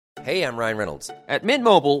Hey, I'm Ryan Reynolds. At Mint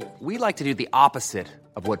Mobile, we like to do the opposite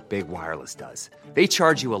of what Big Wireless does. They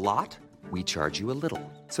charge you a lot, we charge you a little.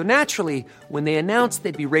 So naturally, when they announced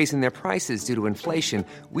they'd be raising their prices due to inflation,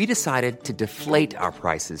 we decided to deflate our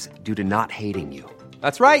prices due to not hating you.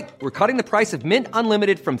 That's right. We're cutting the price of Mint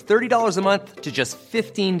Unlimited from $30 a month to just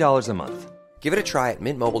 $15 a month. Give it a try at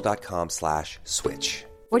mintmobile.com/switch.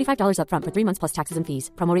 $45 up front for 3 months plus taxes and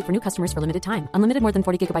fees. Promo rate for new customers for limited time. Unlimited more than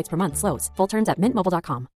 40 gigabytes per month. Slows full terms at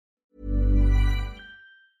mintmobile.com.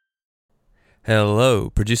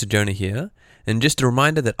 Hello, producer Jonah here. And just a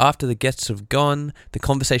reminder that after the guests have gone, the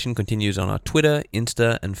conversation continues on our Twitter,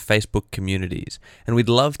 Insta, and Facebook communities. And we'd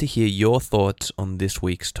love to hear your thoughts on this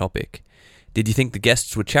week's topic. Did you think the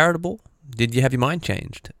guests were charitable? Did you have your mind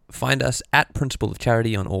changed? Find us at Principle of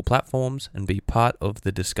Charity on all platforms and be part of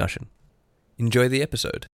the discussion. Enjoy the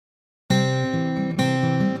episode.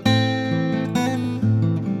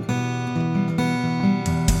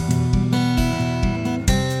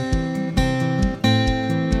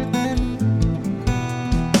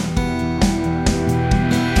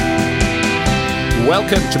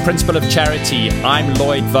 Welcome to Principle of Charity. I'm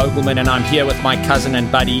Lloyd Vogelman and I'm here with my cousin and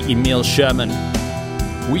buddy Emil Sherman.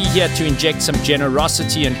 We're here to inject some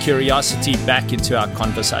generosity and curiosity back into our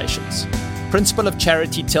conversations. Principle of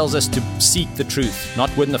Charity tells us to seek the truth,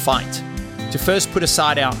 not win the fight. To first put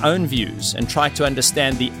aside our own views and try to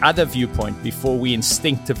understand the other viewpoint before we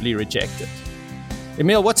instinctively reject it.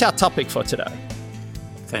 Emil, what's our topic for today?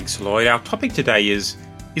 Thanks, Lloyd. Our topic today is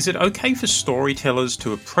it okay for storytellers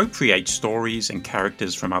to appropriate stories and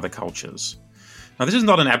characters from other cultures? Now, this is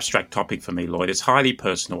not an abstract topic for me, Lloyd. It's highly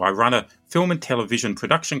personal. I run a film and television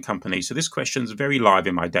production company, so this question is very live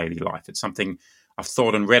in my daily life. It's something I've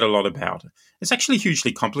thought and read a lot about. It's actually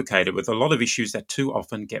hugely complicated with a lot of issues that too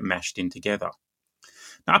often get mashed in together.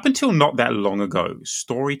 Now, up until not that long ago,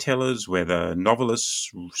 storytellers, whether novelists,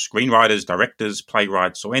 screenwriters, directors,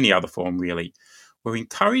 playwrights, or any other form really, were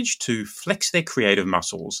encouraged to flex their creative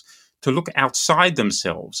muscles, to look outside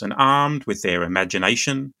themselves and armed with their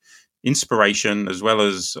imagination, inspiration, as well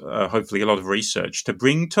as hopefully a lot of research, to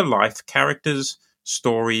bring to life characters,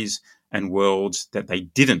 stories, and worlds that they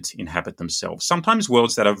didn't inhabit themselves, sometimes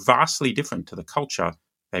worlds that are vastly different to the culture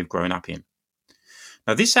they've grown up in.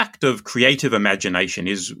 Now, this act of creative imagination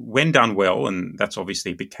is, when done well, and that's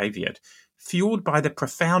obviously a big caveat, fueled by the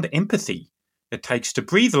profound empathy it takes to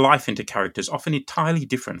breathe life into characters often entirely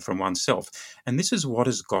different from oneself. And this is what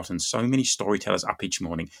has gotten so many storytellers up each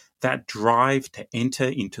morning, that drive to enter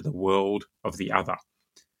into the world of the other.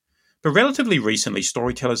 But relatively recently,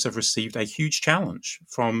 storytellers have received a huge challenge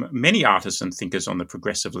from many artists and thinkers on the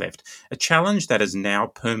progressive left, a challenge that has now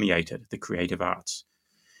permeated the creative arts.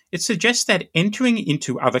 It suggests that entering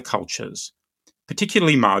into other cultures,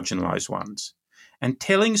 particularly marginalized ones, and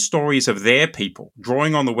telling stories of their people,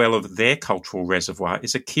 drawing on the well of their cultural reservoir,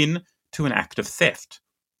 is akin to an act of theft.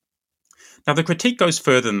 Now, the critique goes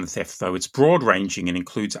further than the theft, though. It's broad-ranging and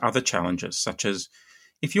includes other challenges, such as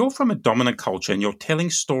if you're from a dominant culture and you're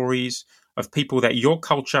telling stories of people that your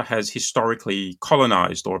culture has historically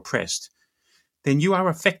colonized or oppressed, then you are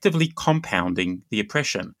effectively compounding the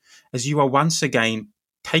oppression, as you are once again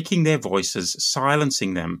taking their voices,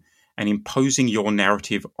 silencing them, and imposing your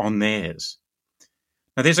narrative on theirs.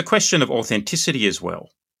 Now, there's a question of authenticity as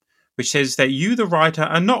well, which says that you, the writer,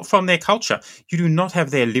 are not from their culture. You do not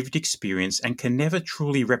have their lived experience and can never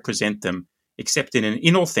truly represent them except in an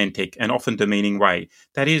inauthentic and often demeaning way.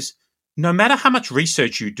 That is, no matter how much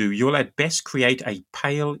research you do, you'll at best create a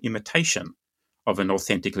pale imitation of an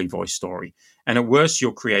authentically voiced story. And at worst,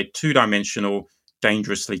 you'll create two-dimensional,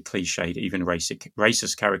 dangerously cliched, even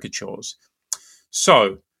racist caricatures.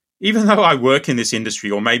 So, even though I work in this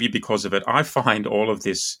industry, or maybe because of it, I find all of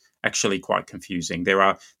this actually quite confusing. There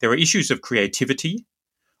are issues of creativity,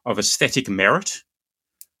 of aesthetic merit,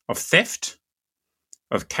 of theft,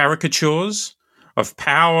 of caricatures, of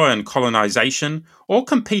power and colonization, all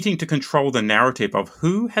competing to control the narrative of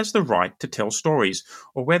who has the right to tell stories,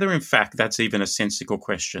 or whether in fact that's even a sensible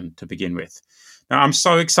question to begin with. Now, I'm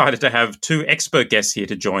so excited to have two expert guests here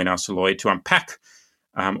to join us, Lloyd, to unpack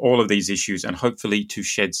all of these issues and hopefully to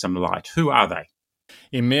shed some light. Who are they?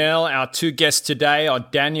 Emil, our two guests today are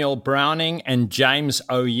Daniel Browning and James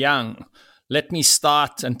O. Young. Let me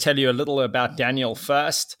start and tell you a little about Daniel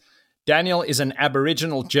first. Daniel is an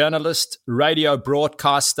Aboriginal journalist, radio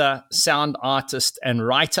broadcaster, sound artist, and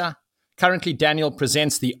writer. Currently, Daniel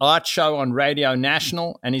presents The Art Show on Radio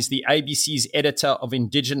National and is the ABC's editor of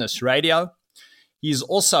Indigenous Radio. He is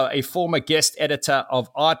also a former guest editor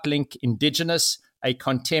of ArtLink Indigenous, a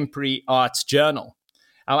contemporary arts journal.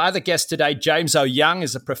 Our other guest today, James O. Young,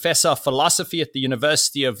 is a professor of philosophy at the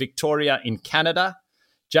University of Victoria in Canada.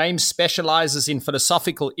 James specializes in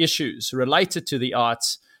philosophical issues related to the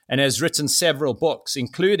arts and has written several books,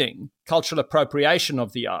 including Cultural Appropriation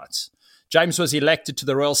of the Arts. James was elected to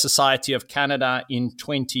the Royal Society of Canada in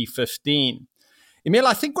 2015. Emil,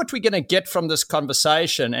 I think what we're going to get from this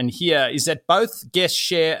conversation and here is that both guests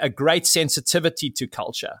share a great sensitivity to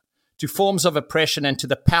culture, to forms of oppression, and to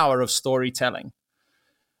the power of storytelling.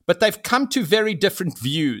 But they've come to very different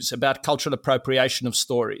views about cultural appropriation of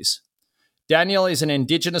stories. Daniel is an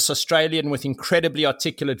Indigenous Australian with incredibly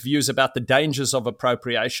articulate views about the dangers of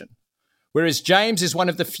appropriation, whereas James is one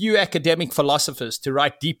of the few academic philosophers to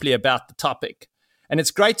write deeply about the topic. And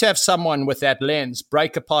it's great to have someone with that lens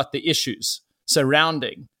break apart the issues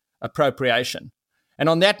surrounding appropriation. And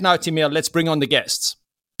on that note, Emil, let's bring on the guests.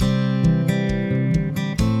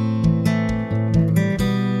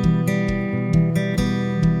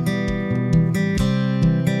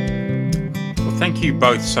 Thank you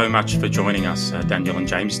both so much for joining us, Daniel and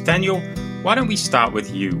James. Daniel, why don't we start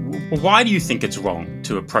with you? Why do you think it's wrong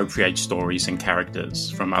to appropriate stories and characters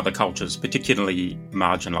from other cultures, particularly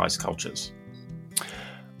marginalised cultures?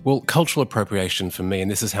 Well, cultural appropriation for me, and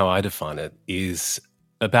this is how I define it, is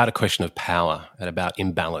about a question of power and about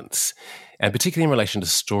imbalance, and particularly in relation to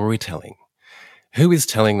storytelling. Who is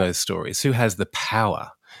telling those stories? Who has the power,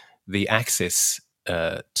 the access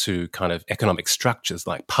to kind of economic structures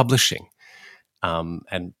like publishing?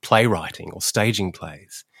 And playwriting or staging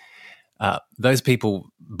plays. Those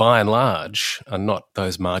people, by and large, are not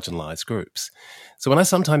those marginalised groups. So when I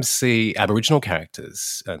sometimes see Aboriginal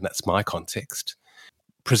characters, and that's my context,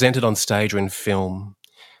 presented on stage or in film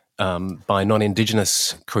by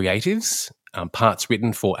non-Indigenous creatives, parts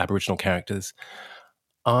written for Aboriginal characters,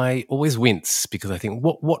 I always wince because I think,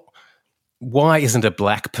 why isn't a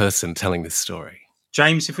black person telling this story?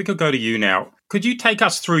 James, if we could go to you now, could you take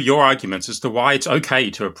us through your arguments as to why it's okay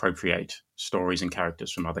to appropriate stories and characters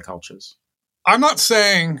from other cultures? I'm not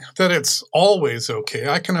saying that it's always okay.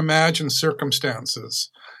 I can imagine circumstances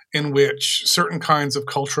in which certain kinds of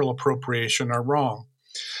cultural appropriation are wrong.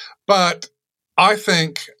 But I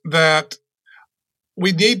think that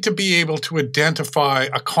we need to be able to identify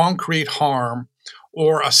a concrete harm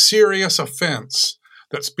or a serious offense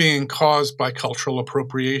that's being caused by cultural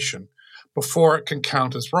appropriation before it can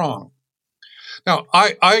count as wrong. Now,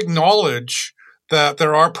 I acknowledge that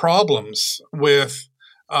there are problems with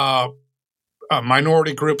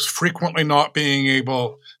minority groups frequently not being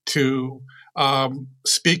able to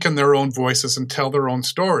speak in their own voices and tell their own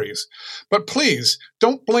stories. But please,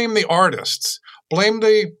 don't blame the artists. Blame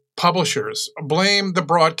the publishers. Blame the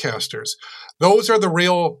broadcasters. Those are the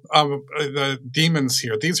real the demons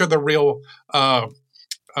here. These are the real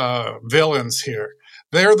villains here.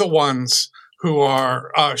 They're the ones who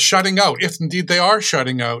are shutting out, if indeed they are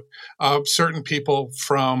shutting out, certain people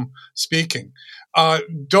from speaking.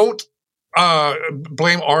 Don't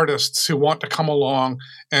blame artists who want to come along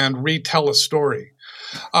and retell a story.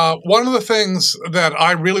 One of the things that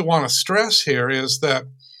I really want to stress here is that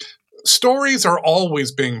stories are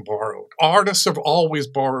always being borrowed. Artists have always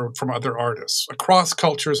borrowed from other artists, across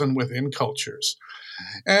cultures and within cultures.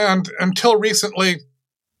 And until recently,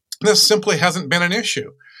 this simply hasn't been an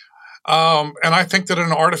issue. And I think that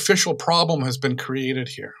an artificial problem has been created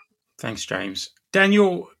here. Thanks, James.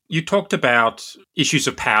 Daniel, you talked about issues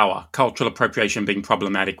of power, cultural appropriation being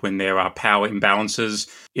problematic when there are power imbalances.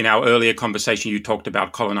 In our earlier conversation, you talked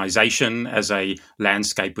about colonization as a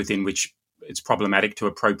landscape within which it's problematic to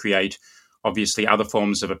appropriate, obviously, other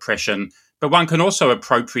forms of oppression. But one can also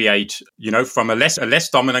appropriate, from a less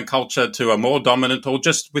dominant culture to a more dominant, or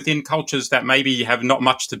just within cultures that maybe have not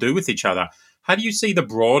much to do with each other. How do you see the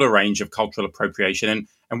broader range of cultural appropriation,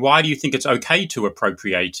 and why do you think it's okay to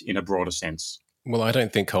appropriate in a broader sense? Well, I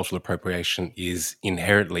don't think cultural appropriation is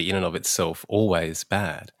inherently, in and of itself, always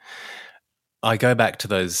bad. I go back to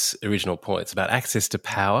those original points about access to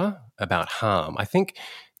power, about harm. I think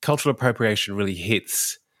cultural appropriation really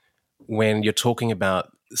hits when you're talking about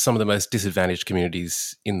some of the most disadvantaged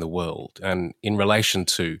communities in the world, and in relation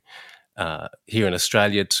to here in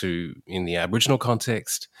Australia, to in the Aboriginal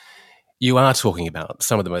context, you are talking about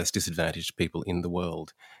some of the most disadvantaged people in the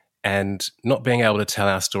world, and not being able to tell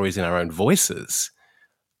our stories in our own voices,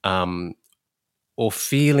 or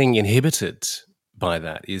feeling inhibited by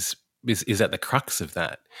that is at the crux of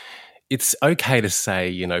that. It's okay to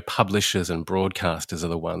say, publishers and broadcasters are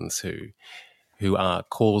the ones who are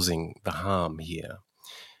causing the harm here.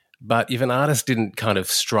 But if an artist didn't kind of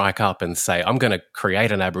strike up and say, I'm going to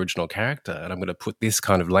create an Aboriginal character and I'm going to put this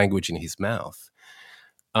kind of language in his mouth,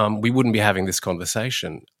 we wouldn't be having this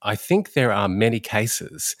conversation. I think there are many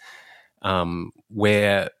cases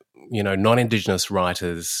where, non-Indigenous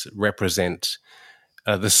writers represent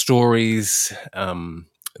the stories, the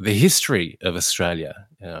history of Australia.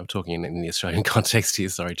 I'm talking in the Australian context here.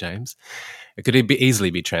 Sorry, James. It could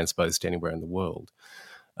easily be transposed to anywhere in the world.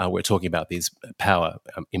 We're talking about these power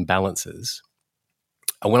imbalances.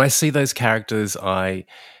 When I see those characters,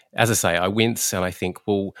 as I say, I wince and I think,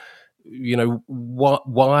 well,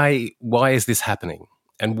 why is this happening?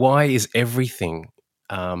 And why is everything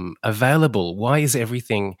available? Why is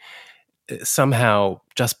everything somehow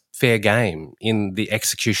just fair game in the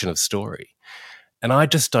execution of story? And I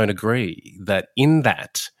just don't agree that in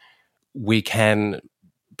that we can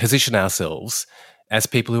position ourselves as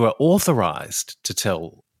people who are authorized to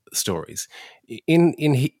tell stories.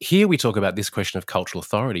 Here we talk about this question of cultural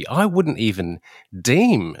authority. I wouldn't even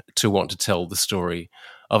deem to want to tell the story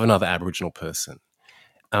of another Aboriginal person.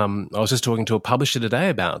 I was just talking to a publisher today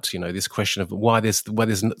about this question of why there's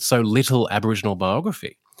so little Aboriginal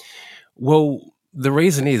biography. Well, the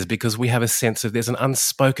reason is because we have a sense of there's an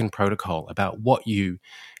unspoken protocol about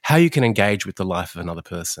how you can engage with the life of another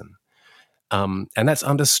person. And that's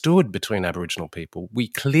understood between Aboriginal people. We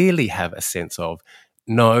clearly have a sense of,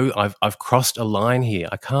 no, I've crossed a line here.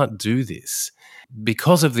 I can't do this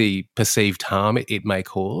because of the perceived harm it may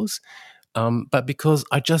cause, but because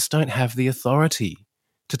I just don't have the authority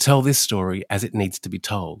to tell this story as it needs to be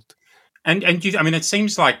told. And it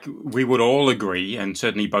seems like we would all agree, and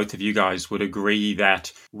certainly both of you guys would agree,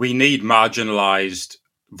 that we need marginalized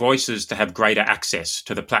voices to have greater access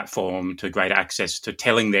to the platform, to greater access to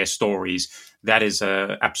telling their stories. That is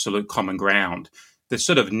a absolute common ground. The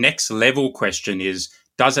sort of next level question is,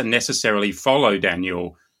 does it necessarily follow,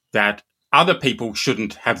 Daniel, that other people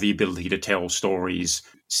shouldn't have the ability to tell stories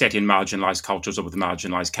set in marginalized cultures or with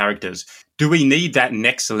marginalized characters? Do we need that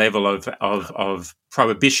next level of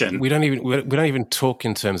prohibition? We don't even talk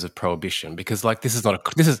in terms of prohibition, because this is not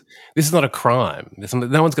a crime.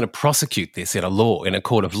 No one's going to prosecute this in a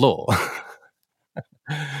court of law.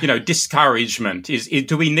 Discouragement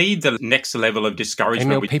do we need the next level of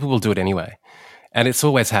discouragement? Emil, people will do it anyway, and it's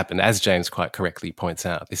always happened, as James quite correctly points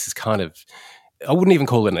out. This is kind of, I wouldn't even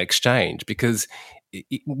call it an exchange, because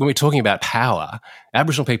when we're talking about power,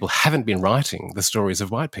 Aboriginal people haven't been writing the stories of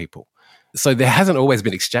white people. So there hasn't always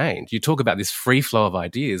been exchange. You talk about this free flow of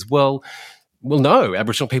ideas. Well, no,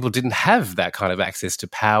 Aboriginal people didn't have that kind of access to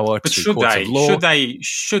power, but to courts of law.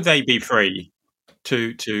 Should they be free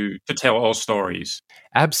to tell all stories?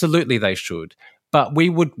 Absolutely, they should. But we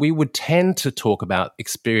would tend to talk about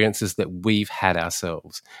experiences that we've had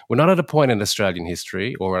ourselves. We're not at a point in Australian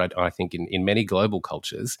history, or I think in many global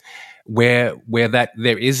cultures, where that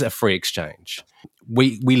there is a free exchange.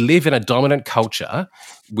 We live in a dominant culture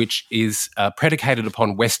which is predicated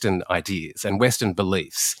upon Western ideas and Western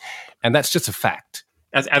beliefs, and that's just a fact.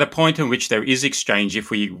 At a point in which there is exchange,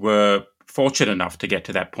 if we were fortunate enough to get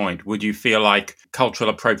to that point, would you feel like cultural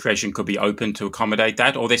appropriation could be open to accommodate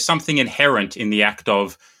that? Or there's something inherent in the act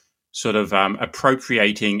of sort of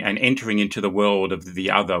appropriating and entering into the world of the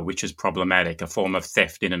other, which is problematic, a form of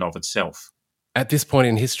theft in and of itself? At this point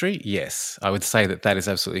in history, yes, I would say that is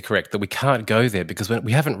absolutely correct, that we can't go there because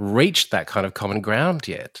we haven't reached that kind of common ground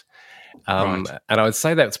yet. Right. And I would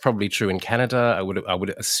say that's probably true in Canada. I would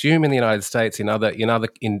assume in the United States, in other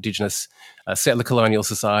Indigenous settler colonial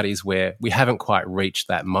societies where we haven't quite reached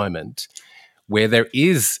that moment, where there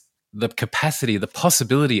is the capacity, the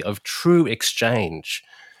possibility of true exchange.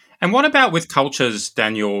 And what about with cultures,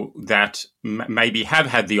 Daniel, that maybe have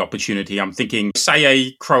had the opportunity? I'm thinking, say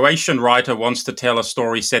a Croatian writer wants to tell a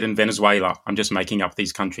story set in Venezuela. I'm just making up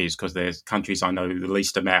these countries because they're countries I know the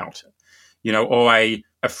least about. Or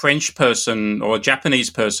a French person or a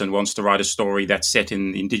Japanese person wants to write a story that's set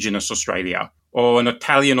in Indigenous Australia. Or an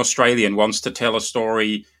Italian Australian wants to tell a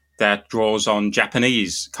story that draws on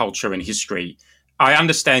Japanese culture and history. I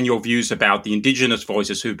understand your views about the Indigenous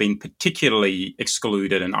voices who've been particularly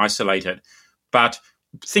excluded and isolated, but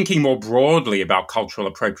thinking more broadly about cultural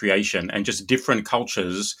appropriation and just different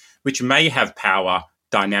cultures which may have power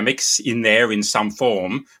dynamics in there in some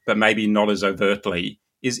form, but maybe not as overtly.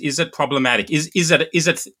 Is it problematic? Is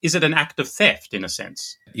it an act of theft in a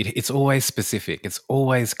sense? It's always specific. It's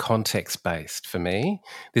always context-based for me.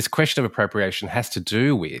 This question of appropriation has to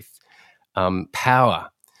do with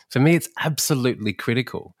power. For me, it's absolutely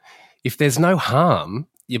critical. If there's no harm,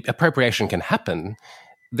 appropriation can happen,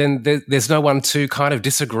 then there's no one to kind of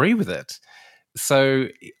disagree with it. So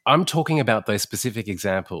I'm talking about those specific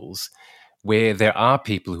examples where there are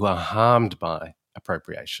people who are harmed by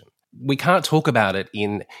appropriation. We can't talk about it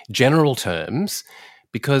in general terms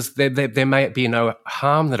because there may be no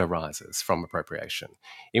harm that arises from appropriation,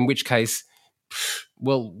 in which case,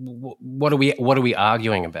 well, what are we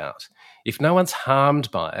arguing about? If no one's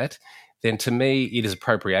harmed by it, then to me it is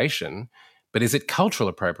appropriation. But is it cultural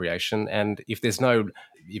appropriation? And if there's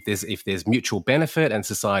mutual benefit and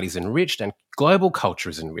society is enriched and global culture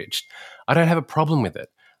is enriched, I don't have a problem with it.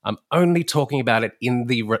 I'm only talking about it in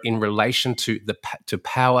relation to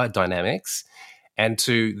power dynamics and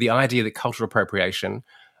to the idea that cultural appropriation,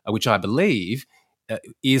 which I believe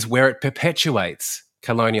is where it perpetuates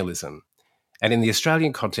colonialism. And in the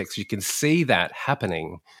Australian context, you can see that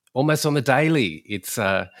happening almost on the daily. It's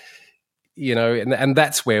and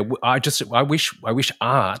that's where I wish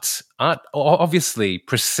art obviously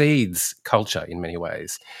precedes culture in many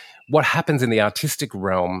ways. What happens in the artistic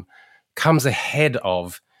realm comes ahead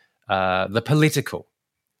of the political,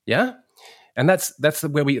 yeah, and that's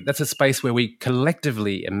a space where we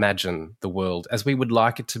collectively imagine the world as we would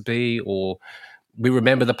like it to be, or we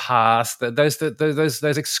remember the past.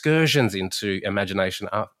 Those excursions into imagination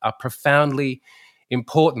are profoundly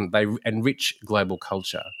important. They enrich global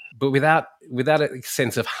culture, but without a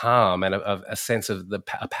sense of harm and a sense of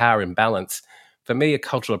a power imbalance. For me, a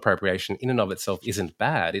cultural appropriation in and of itself isn't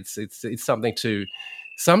bad. It's something to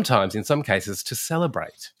sometimes, in some cases, to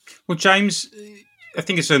celebrate. Well, James, I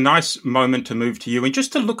think it's a nice moment to move to you and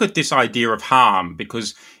just to look at this idea of harm,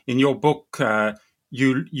 because in your book,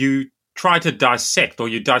 you try to dissect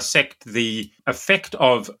the effect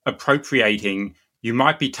of appropriating. You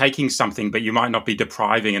might be taking something, but you might not be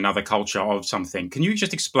depriving another culture of something. Can you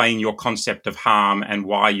just explain your concept of harm and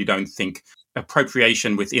why you don't think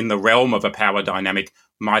appropriation within the realm of a power dynamic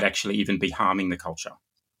might actually even be harming the culture?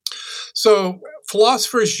 So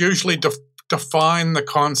philosophers usually define the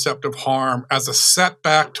concept of harm as a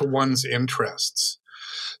setback to one's interests.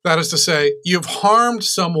 That is to say, you've harmed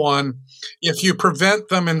someone if you prevent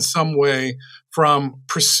them in some way from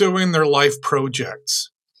pursuing their life projects.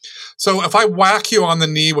 So if I whack you on the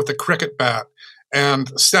knee with a cricket bat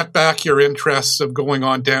and set back your interests of going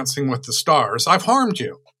on Dancing with the Stars, I've harmed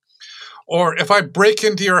you. Or if I break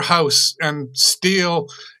into your house and steal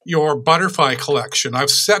your butterfly collection, I've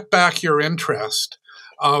set back your interest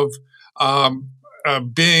of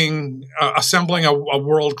assembling a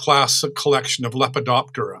world-class collection of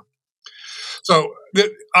Lepidoptera. So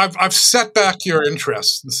I've set back your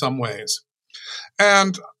interests in some ways.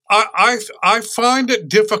 And I find it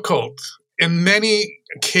difficult in many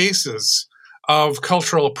cases of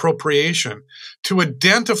cultural appropriation to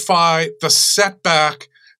identify the setback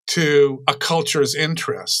to a culture's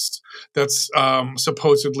interests that's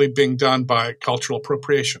supposedly being done by cultural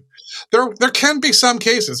appropriation. There can be some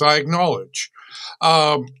cases, I acknowledge.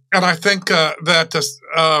 And I think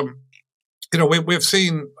we've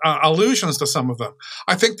seen allusions to some of them.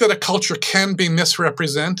 I think that a culture can be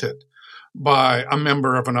misrepresented by a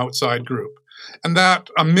member of an outside group, and that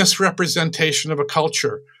a misrepresentation of a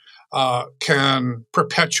culture can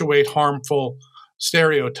perpetuate harmful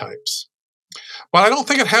stereotypes. But I don't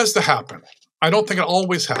think it has to happen. I don't think it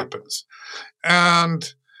always happens.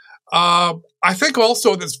 And I think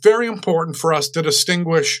also that it's very important for us to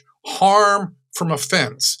distinguish harm from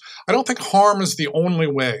offense. I don't think harm is the only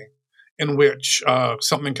way in which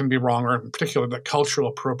something can be wrong, or in particular that cultural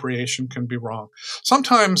appropriation can be wrong.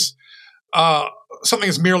 Sometimes something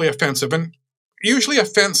is merely offensive, and usually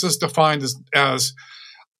offense is defined as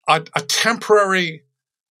a temporary,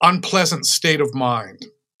 unpleasant state of mind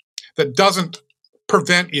that doesn't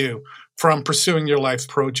prevent you from pursuing your life's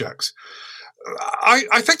projects.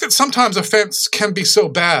 I think that sometimes offense can be so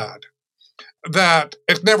bad that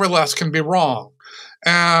it nevertheless can be wrong.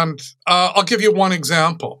 And I'll give you one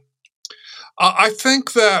example. I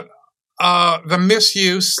think that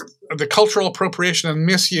the cultural appropriation and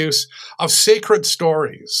misuse of sacred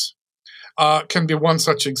stories can be one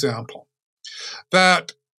such example.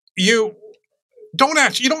 That you don't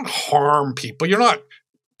harm people. You're not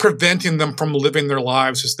preventing them from living their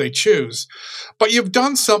lives as they choose, but you've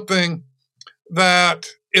done something that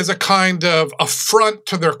is a kind of affront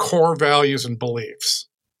to their core values and beliefs.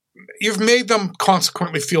 You've made them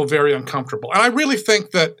consequently feel very uncomfortable. And I really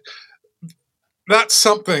think that that's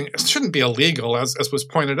something, it shouldn't be illegal, as was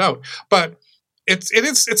pointed out, but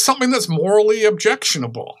it's something that's morally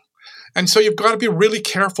objectionable. And so you've got to be really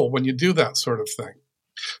careful when you do that sort of thing.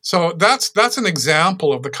 So that's an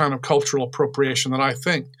example of the kind of cultural appropriation that I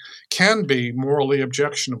think can be morally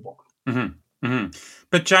objectionable. Mm-hmm. Mm-hmm.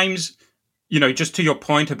 But James, just to your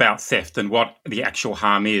point about theft and what the actual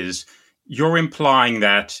harm is, you're implying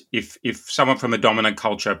that if someone from a dominant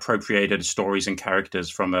culture appropriated stories and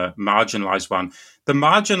characters from a marginalized one, the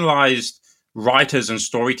marginalized writers and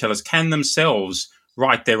storytellers can themselves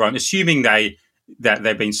write their own, assuming that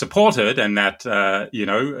they've been supported and that the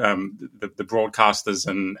broadcasters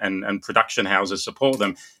and production houses support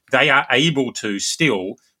them. they are able to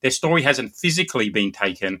still, their story hasn't physically been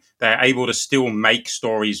taken, they're able to still make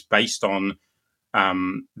stories based on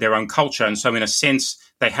their own culture. And so in a sense,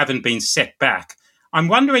 they haven't been set back. I'm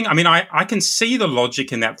wondering, I mean, I can see the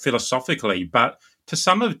logic in that philosophically, but to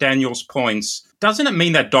some of Daniel's points, doesn't it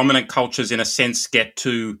mean that dominant cultures in a sense get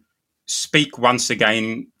to speak once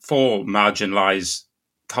again for marginalized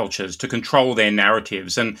cultures, to control their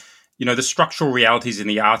narratives? And, you know, the structural realities in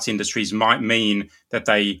the arts industries might mean that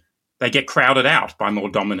they get crowded out by more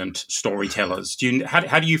dominant storytellers.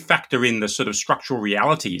 How do you factor in the sort of structural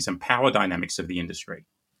realities and power dynamics of the industry?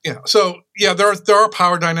 Yeah. So there are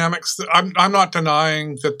power dynamics. I'm not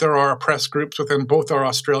denying that there are oppressed groups within both our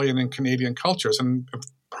Australian and Canadian cultures, and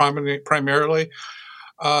primarily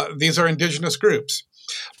these are Indigenous groups.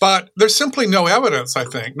 But there's simply no evidence, I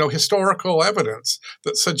think, no historical evidence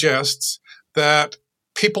that suggests that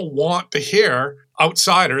people want to hear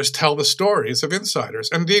outsiders tell the stories of insiders.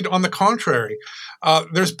 Indeed, on the contrary,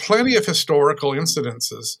 there's plenty of historical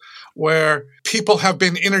incidences where people have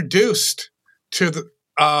been introduced to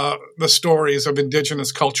the stories of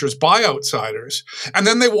Indigenous cultures by outsiders, and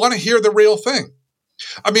then they want to hear the real thing.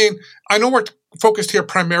 I mean, I know we're focused here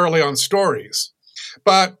primarily on stories,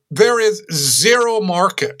 but there is zero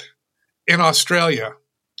market in Australia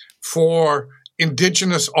for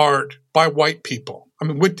Indigenous art by white people. I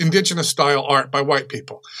mean, with Indigenous style art by white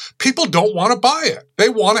people. People don't want to buy it. They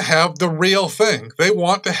want to have the real thing. They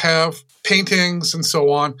want to have paintings and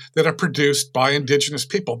so on that are produced by Indigenous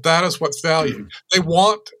people. That is what's valued. They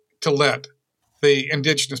want to let the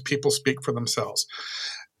Indigenous people speak for themselves.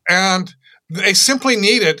 And they simply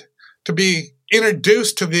needed to be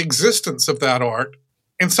introduced to the existence of that art.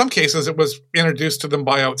 In some cases, it was introduced to them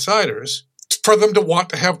by outsiders for them to want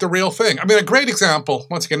to have the real thing. I mean, a great example,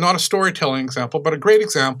 once again, not a storytelling example, but a great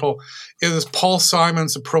example is Paul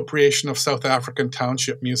Simon's appropriation of South African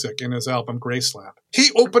township music in his album Graceland.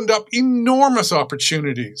 He opened up enormous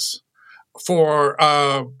opportunities for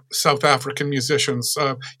South African musicians.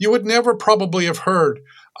 You would never probably have heard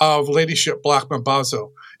of Ladyship Black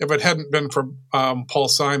Mambazo if it hadn't been for Paul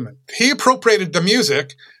Simon. He appropriated the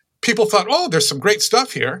music. People thought, oh, there's some great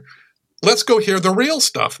stuff here. Let's go hear the real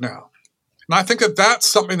stuff now. And I think that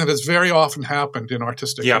that's something that has very often happened in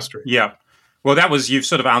artistic history. Yeah. Well, you've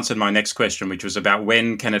sort of answered my next question, which was about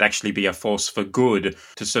when can it actually be a force for good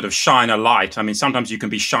to sort of shine a light? I mean, sometimes you can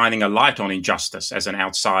be shining a light on injustice as an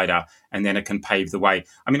outsider, and then it can pave the way.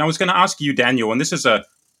 I mean, I was going to ask you, Daniel, and this is a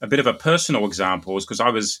bit of a personal example, because I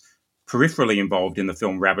was peripherally involved in the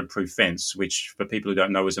film Rabbit Proof Fence, which, for people who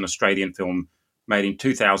don't know, is an Australian film made in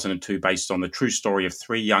 2002 based on the true story of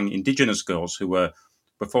 3 young Indigenous girls who were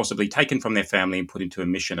forcibly taken from their family and put into a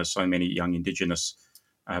mission, as so many young Indigenous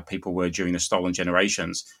people were during the stolen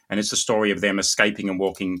generations. And it's the story of them escaping and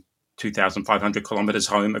walking 2,500 kilometres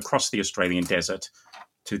home across the Australian desert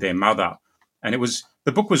to their mother. And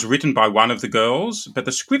the book was written by one of the girls, but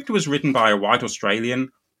the script was written by a white Australian.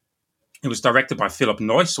 It was directed by Philip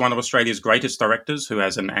Noyce, one of Australia's greatest directors, who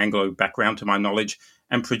has an Anglo background to my knowledge,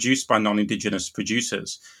 and produced by non-Indigenous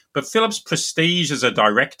producers. But Philip's prestige as a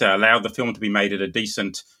director allowed the film to be made at a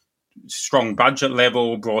decent, strong budget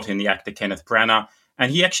level, brought in the actor Kenneth Branagh,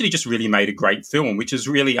 and he actually just really made a great film, which is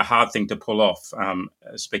really a hard thing to pull off,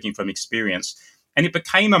 speaking from experience. And it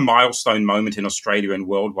became a milestone moment in Australia and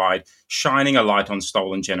worldwide, shining a light on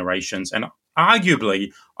stolen generations and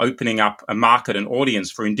arguably opening up a market and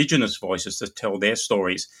audience for Indigenous voices to tell their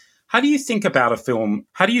stories. How do you think about a film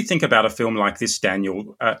like this,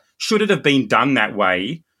 Daniel? Should it have been done that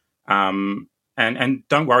way? And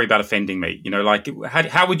don't worry about offending me. You know, like,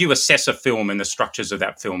 how would you assess a film and the structures of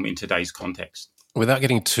that film in today's context? Without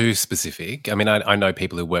getting too specific, I mean, I know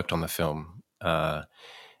people who worked on the film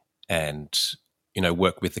and, you know,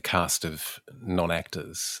 work with the cast of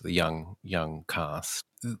non-actors, the young cast.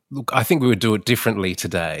 Look, I think we would do it differently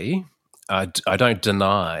today. I don't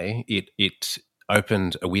deny it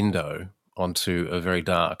opened a window onto a very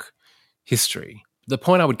dark history. The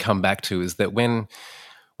point I would come back to is that when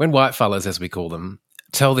white fellas, as we call them,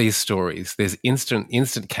 tell these stories, there's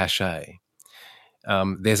instant cachet.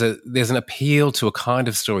 There's an appeal to a kind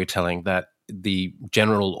of storytelling that the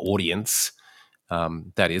general audience,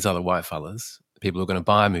 that is other white fellas, people who are going to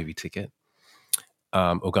buy a movie ticket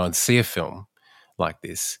or go and see a film like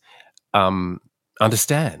this,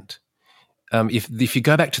 understand. If you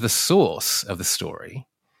go back to the source of the story,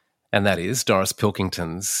 and that is Doris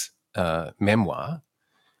Pilkington's memoir,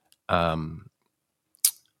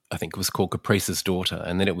 I think it was called Caprice's Daughter,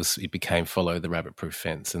 and then it became Follow the Rabbit Proof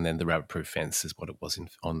Fence, and then the Rabbit Proof Fence is what it was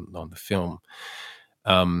on the film.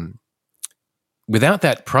 without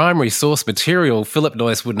that primary source material, Philip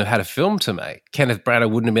Noyce wouldn't have had a film to make. Kenneth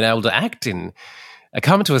Branagh wouldn't have been able to act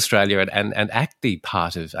come to Australia and act the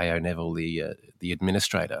part of A.O. Neville, the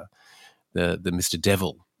administrator, the Mr.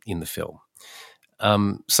 Devil in the film.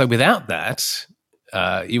 So without that,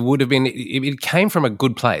 it would have been. It came from a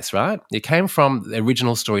good place, right? It came from the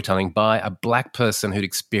original storytelling by a black person who'd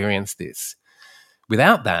experienced this.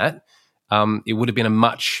 Without that, it would have been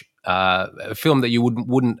a film that you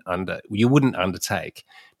wouldn't undertake.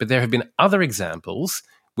 But there have been other examples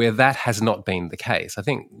where that has not been the case. I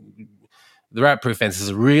think The Rat-Proof Fence is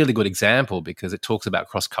a really good example because it talks about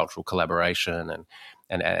cross-cultural collaboration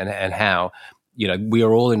and how, you know, we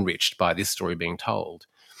are all enriched by this story being told.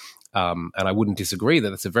 And I wouldn't disagree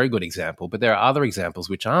that it's a very good example, but there are other examples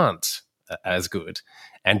which aren't as good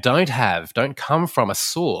and don't come from a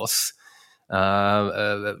source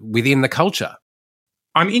within the culture.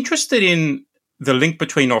 I'm interested in the link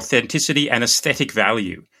between authenticity and aesthetic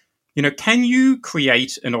value. You know, can you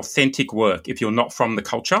create an authentic work if you're not from the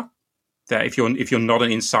culture? That if you're not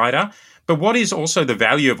an insider? But what is also the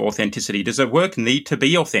value of authenticity? Does a work need to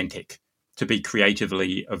be authentic to be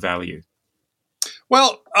creatively of value?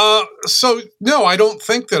 Well, so no, I don't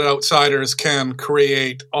think that outsiders can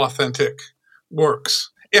create authentic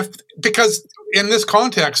works. Because in this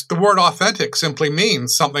context, the word authentic simply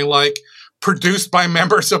means something like produced by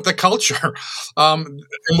members of the culture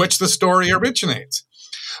in which the story originates.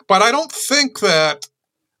 But I don't think that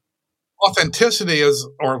authenticity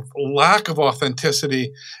or lack of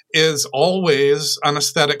authenticity is always an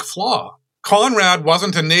aesthetic flaw. Conrad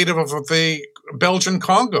wasn't a native of the Belgian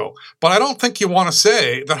Congo, but I don't think you want to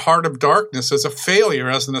say that Heart of Darkness is a failure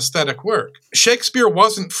as an aesthetic work. Shakespeare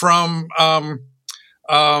wasn't from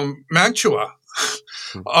Mantua,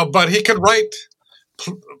 but he could write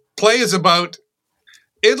plays about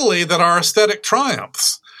Italy that are aesthetic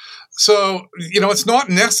triumphs. So, you know, it's not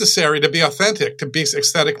necessary to be authentic to be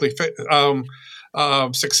aesthetically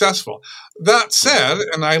successful. That said,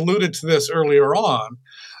 and I alluded to this earlier on,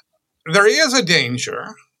 there is a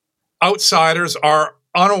danger. Outsiders are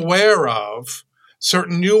unaware of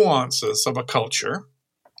certain nuances of a culture,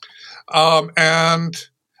 and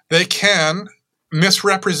they can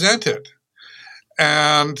misrepresent it.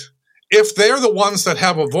 And if they're the ones that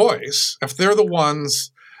have a voice, if they're the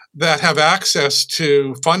ones that have access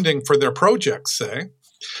to funding for their projects, say,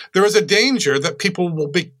 there is a danger that people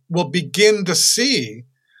will begin to see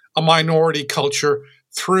a minority culture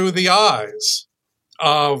through the eyes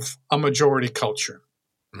of a majority culture.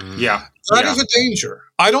 Yeah, that is a danger.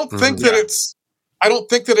 I don't think that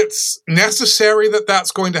it's necessary that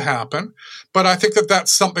that's going to happen, but I think that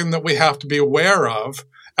that's something that we have to be aware of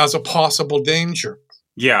as a possible danger.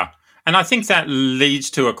 Yeah. And I think that leads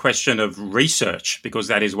to a question of research, because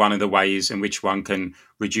that is one of the ways in which one can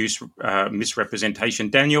reduce misrepresentation.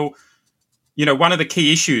 Daniel, you know, one of the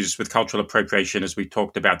key issues with cultural appropriation, as we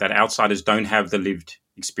talked about, that outsiders don't have the lived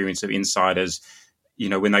experience of insiders. You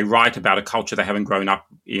know, when they write about a culture they haven't grown up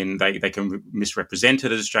in, they can misrepresent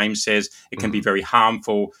it, as James says. It can be very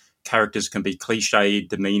harmful. Characters can be cliched,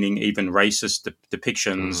 demeaning, even racist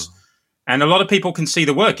depictions. And a lot of people can see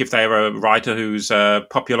the work if they are a writer who's a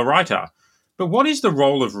popular writer. But what is the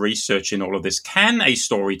role of research in all of this? Can a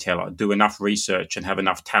storyteller do enough research and have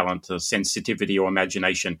enough talent or sensitivity or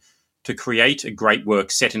imagination to create a great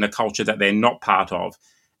work set in a culture that they're not part of?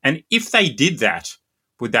 And if they did that,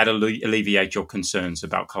 would that alleviate your concerns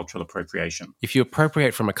about cultural appropriation? If you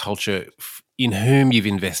appropriate from a culture in whom you've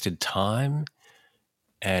invested time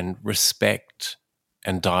and respect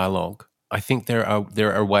and dialogue, I think there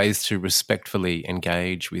are ways to respectfully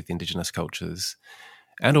engage with Indigenous cultures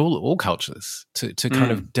and all cultures to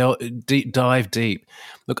kind of dive deep.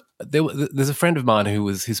 Look, there's a friend of mine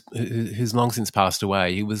who's long since passed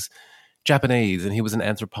away. He was Japanese and he was an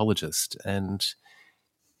anthropologist, and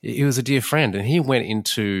he was a dear friend. And he went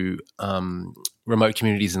into remote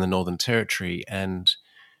communities in the Northern Territory and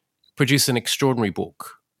produced an extraordinary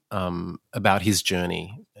book about his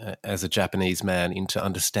journey as a Japanese man into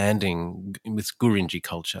understanding this Gurindji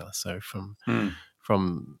culture, so from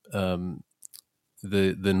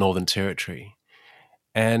the Northern Territory.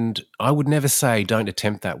 And I would never say don't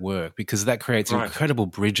attempt that work, because that creates incredible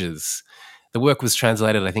bridges. The work was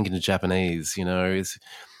translated, I think, into Japanese. You know, it's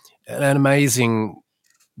an amazing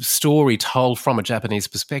story told from a Japanese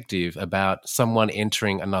perspective about someone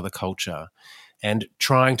entering another culture and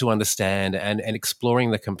trying to understand and exploring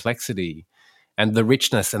the complexity and the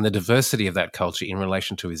richness and the diversity of that culture in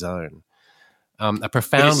relation to his own. A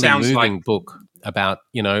profoundly moving book about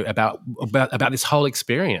this whole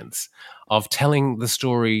experience of telling the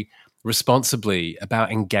story responsibly,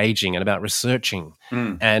 about engaging and about researching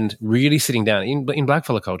and really sitting down. In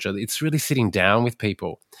blackfella culture, it's really sitting down with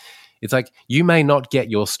people. It's like, you may not get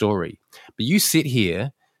your story, but you sit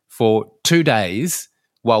here for 2 days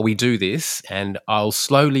while we do this, and I'll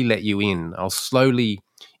slowly let you in. I'll slowly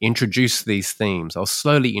introduce these themes. I'll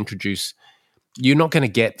slowly introduce. You're not going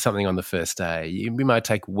to get something on the first day. We might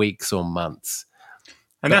take weeks or months.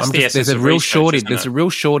 And that's the essence there's a of real research, shortage. isn't There's it? a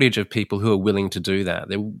real shortage of people who are willing to do that.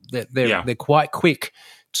 They're quite quick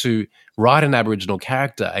to write an Aboriginal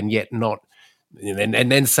character and yet not,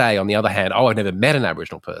 and then say, on the other hand, oh, I've never met an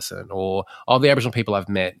Aboriginal person, or oh, the Aboriginal people I've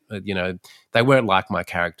met, they weren't like my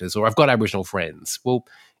characters, or I've got Aboriginal friends. Well,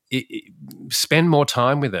 spend more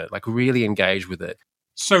time with it, like really engage with it.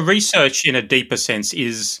 So research, in a deeper sense,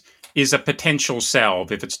 is a potential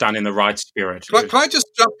salve if it's done in the right spirit. Can I just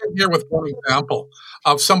jump in here with one example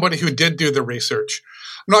of somebody who did do the research?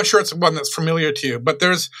 I'm not sure it's one that's familiar to you, but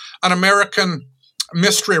there's an American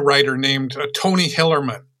mystery writer named Tony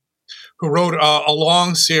Hillerman, who wrote a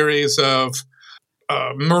long series of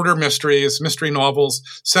murder mysteries, mystery novels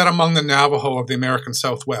set among the Navajo of the American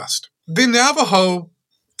Southwest. The Navajo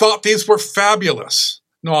thought these were fabulous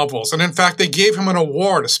novels. And in fact, they gave him an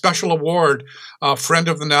award, a special award, Friend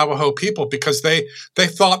of the Navajo People, because they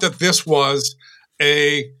thought that this was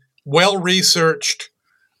a well-researched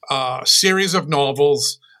series of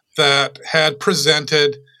novels that had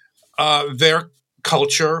presented their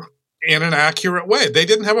culture in an accurate way. They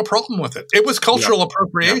didn't have a problem with it. It was cultural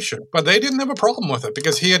appropriation, but they didn't have a problem with it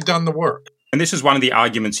because he had done the work. And this is one of the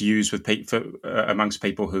arguments used with amongst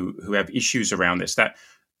people who have issues around this, that,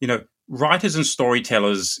 writers and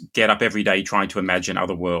storytellers get up every day trying to imagine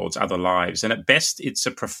other worlds, other lives. And at best, it's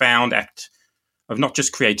a profound act of not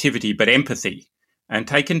just creativity, but empathy. And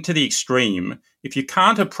taken to the extreme, if you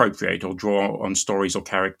can't appropriate or draw on stories or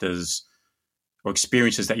characters or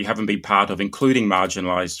experiences that you haven't been part of, including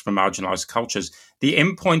marginalized cultures, the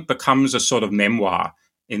endpoint becomes a sort of memoir,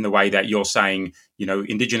 in the way that you're saying,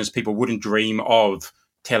 Indigenous people wouldn't dream of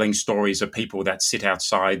telling stories of people that sit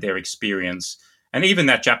outside their experience. And even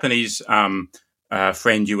that Japanese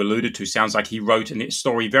friend you alluded to sounds like he wrote a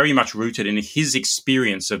story very much rooted in his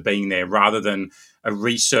experience of being there, rather than a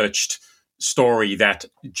researched story that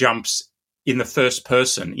jumps in the first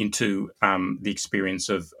person into the experience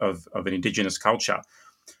of an Indigenous culture.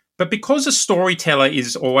 But because a storyteller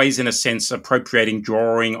is always, in a sense, appropriating,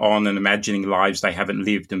 drawing on and imagining lives they haven't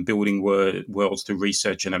lived and building worlds through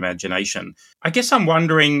research and imagination, I guess I'm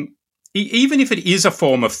wondering, even if it is a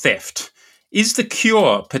form of theft, is the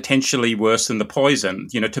cure potentially worse than the poison?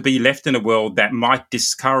 To be left in a world that might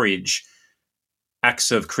discourage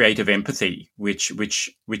acts of creative empathy, which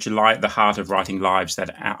lie at the heart of writing lives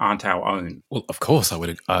that aren't our own. Well, of course,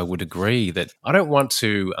 I would agree that I don't want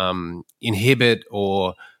to inhibit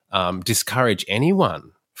or discourage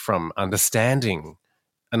anyone from understanding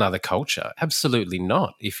another culture. Absolutely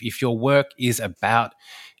not. If your work is about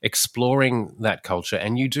exploring that culture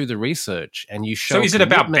and you do the research and you show. So is it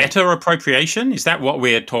about better appropriation? Is that what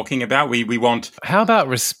we're talking about? We want. How about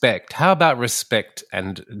respect? How about respect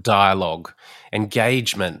and dialogue,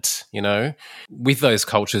 engagement, with those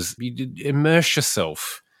cultures? You immerse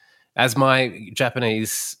yourself, as my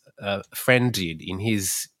Japanese friend did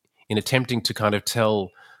in attempting to kind of tell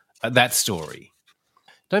that story.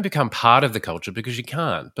 Don't become part of the culture because you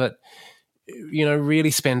can't, but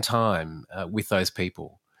really spend time with those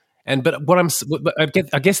people. But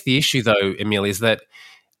I guess the issue though, Emil, is that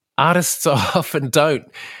artists often don't.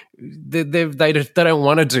 They don't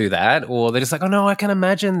want to do that, or they're just like, oh no, I can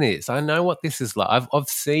imagine this. I know what this is like. I've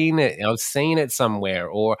seen it. I've seen it somewhere,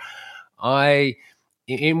 or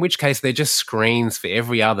in which case they're just screens for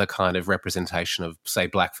every other kind of representation of, say,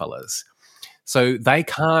 blackfellas. So they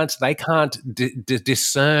can't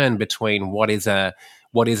discern between what is an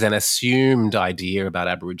assumed idea about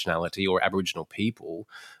Aboriginality or Aboriginal people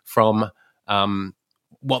from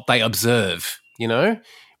what they observe.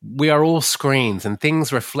 We are all screens, and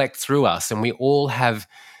things reflect through us, and we all have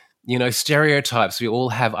stereotypes. We all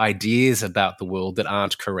have ideas about the world that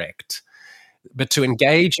aren't correct. But to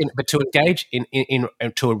engage in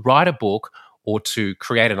to write a book or to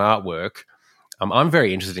create an artwork. I'm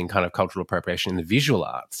very interested in kind of cultural appropriation in the visual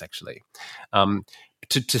arts, actually.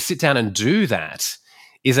 To sit down and do that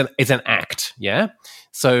is an act, yeah?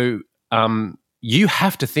 So you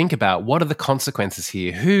have to think about, what are the consequences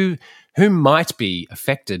here? Who might be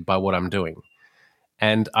affected by what I'm doing?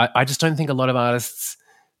 And I just don't think a lot of artists,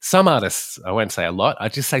 some artists, I won't say a lot, I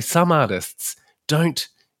just say some artists don't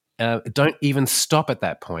even stop at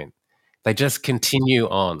that point. They just continue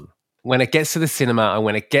on. When it gets to the cinema and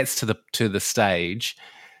when it gets to the stage,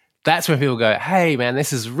 that's when people go, hey, man,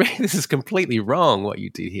 this is completely wrong what you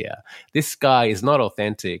did here. This guy is not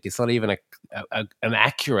authentic. It's not even an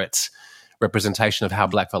accurate representation of how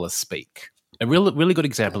blackfellas speak. A really good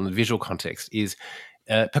example in the visual context is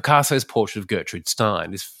Picasso's portrait of Gertrude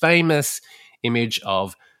Stein, this famous image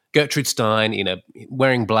of Gertrude Stein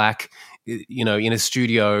wearing black, in a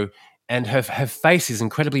studio, and her face is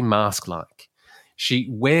incredibly mask-like. She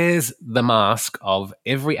wears the mask of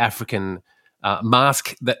every African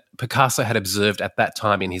mask that Picasso had observed at that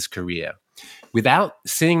time in his career. Without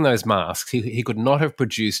seeing those masks, he could not have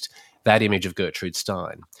produced that image of Gertrude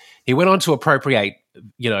Stein. He went on to appropriate,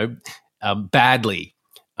 badly.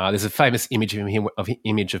 There's a famous image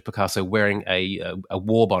of Picasso wearing a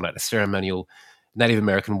war bonnet, a ceremonial Native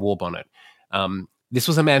American war bonnet. This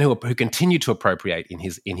was a man who continued to appropriate in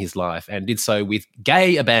his life and did so with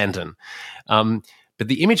gay abandon. But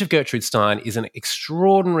the image of Gertrude Stein is an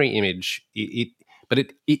extraordinary image.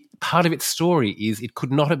 But part of its story is it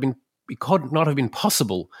could not have been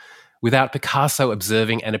possible without Picasso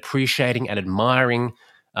observing and appreciating and admiring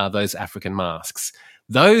those African masks.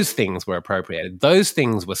 Those things were appropriated. Those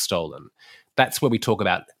things were stolen. That's where we talk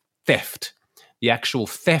about theft. The actual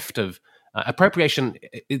theft of appropriation,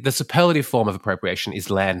 the superlative form of appropriation is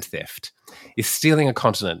land theft, is stealing a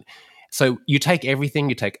continent. So you take everything,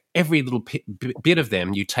 you take every little bit of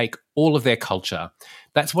them, you take all of their culture.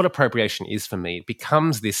 That's what appropriation is for me. It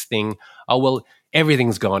becomes this thing, oh, well,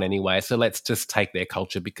 everything's gone anyway, so let's just take their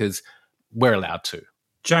culture because we're allowed to.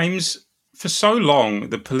 James, for so long,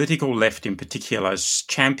 the political left in particular has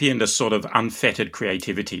championed a sort of unfettered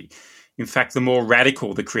creativity. In fact, the more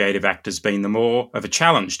radical the creative act has been, the more of a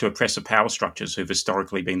challenge to oppressive power structures who've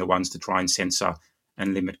historically been the ones to try and censor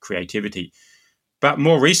and limit creativity. But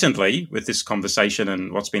more recently, with this conversation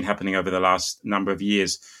and what's been happening over the last number of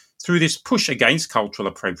years, through this push against cultural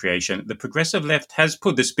appropriation, the progressive left has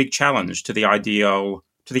put this big challenge to the ideal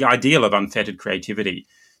of unfettered creativity,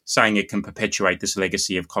 saying it can perpetuate this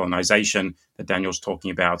legacy of colonization that Daniel's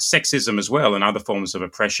talking about, sexism as well, and other forms of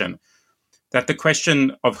oppression. That the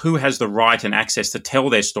question of who has the right and access to tell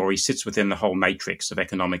their story sits within the whole matrix of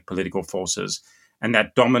economic political forces, and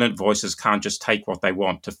that dominant voices can't just take what they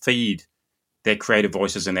want to feed their creative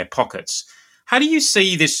voices in their pockets. How do you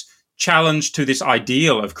see this challenge to this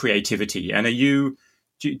ideal of creativity? And do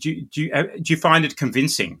you find it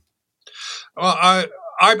convincing? Well,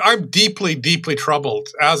 I'm deeply, deeply troubled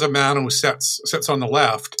as a man who sits on the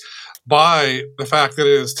left by the fact that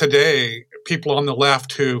it is today people on the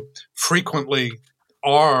left who frequently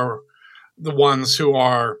are the ones who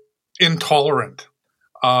are intolerant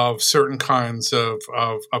of certain kinds of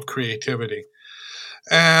creativity.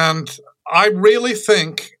 And I really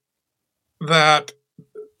think that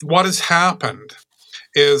what has happened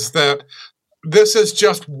is that this is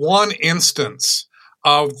just one instance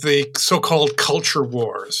of the so-called culture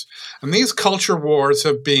wars. And these culture wars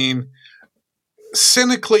have been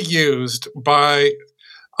cynically used by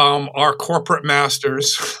our corporate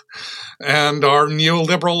masters and our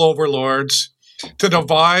neoliberal overlords to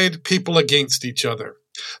divide people against each other.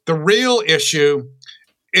 The real issue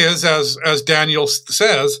is, as Daniel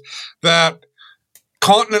says, that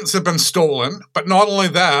continents have been stolen, but not only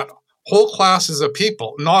that, whole classes of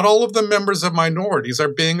people, not all of the members of minorities, are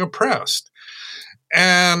being oppressed.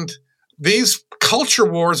 And these culture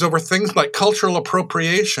wars over things like cultural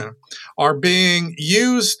appropriation are being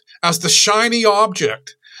used as the shiny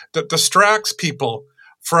object that distracts people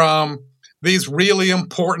from these really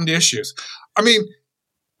important issues. I mean,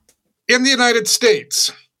 in the United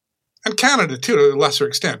States, and Canada too, to a lesser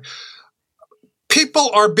extent, people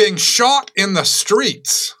are being shot in the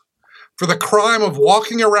streets for the crime of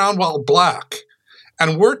walking around while black.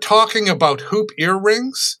 And we're talking about hoop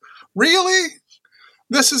earrings? Really?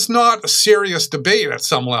 This is not a serious debate at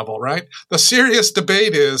some level, right? The serious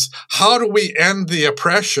debate is, how do we end the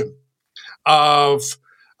oppression of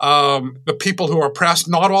the people who are oppressed,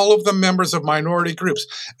 not all of them members of minority groups?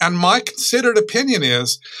 And my considered opinion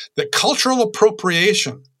is that cultural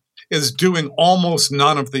appropriation is doing almost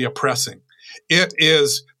none of the oppressing. It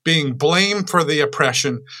is being blamed for the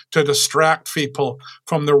oppression to distract people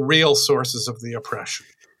from the real sources of the oppression.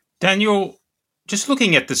 Daniel, just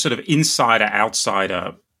looking at the sort of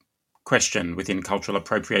insider-outsider question within cultural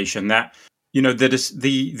appropriation, that, that is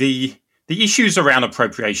the issues around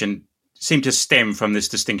appropriation seem to stem from this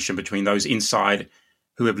distinction between those inside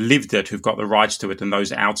who have lived it, who've got the rights to it, and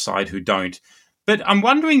those outside who don't. But I'm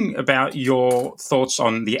wondering about your thoughts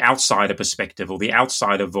on the outsider perspective or the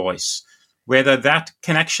outsider voice, whether that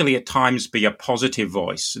can actually at times be a positive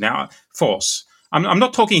voice. Now, force. I'm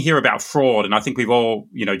not talking here about fraud, and I think we've all,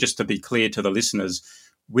 just to be clear to the listeners,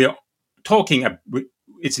 we're talking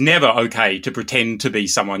it's never okay to pretend to be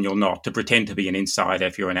someone you're not, to pretend to be an insider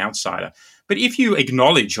if you're an outsider. But if you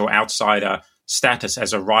acknowledge your outsider status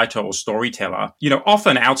as a writer or storyteller,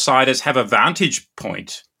 often outsiders have a vantage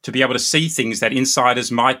point to be able to see things that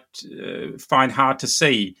insiders might find hard to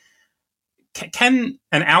see. Can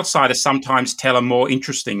an outsider sometimes tell a more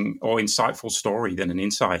interesting or insightful story than an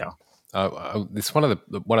insider? It's one of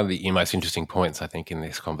the most interesting points, I think, in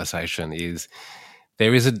this conversation is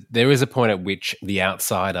there is a point at which the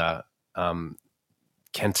outsider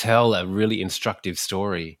can tell a really instructive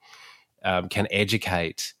story, can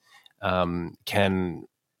educate, can,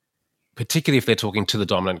 particularly if they're talking to the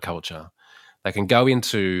dominant culture, they can go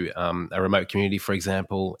into a remote community, for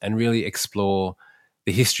example, and really explore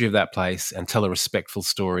the history of that place and tell a respectful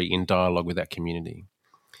story in dialogue with that community.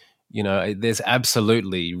 There's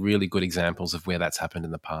absolutely really good examples of where that's happened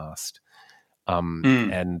in the past.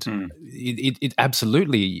 It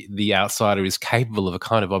absolutely, the outsider is capable of a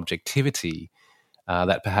kind of objectivity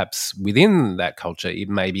that perhaps within that culture it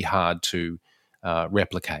may be hard to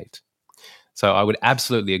replicate. So I would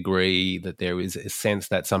absolutely agree that there is a sense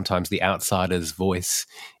that sometimes the outsider's voice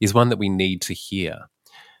is one that we need to hear.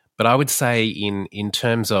 But I would say in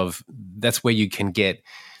terms of that's where you can get,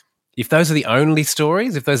 if those are the only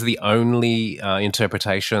stories, if those are the only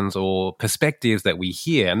interpretations or perspectives that we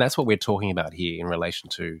hear, and that's what we're talking about here in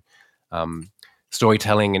relation to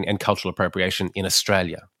storytelling and cultural appropriation in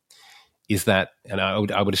Australia, is that, and I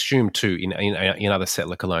would assume too in other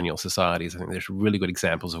settler colonial societies, I think there's really good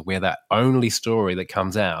examples of where that only story that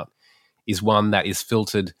comes out is one that is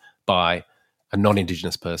filtered by a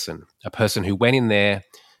non-Indigenous person, a person who went in there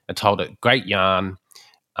and told a great yarn.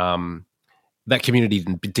 That community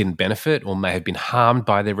didn't benefit or may have been harmed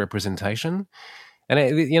by their representation.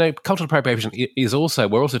 And, cultural appropriation is also,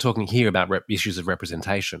 we're also talking here about issues of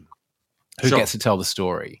representation. Who gets to tell the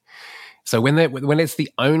story? So when it's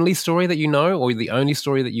the only story that you know or the only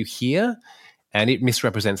story that you hear and it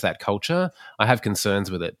misrepresents that culture, I have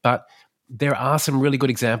concerns with it. But there are some really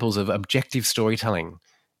good examples of objective storytelling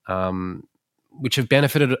which have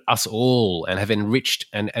benefited us all and have enriched,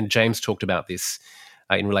 and James talked about this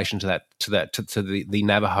in relation to the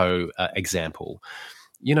Navajo example.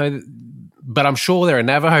 But I'm sure there are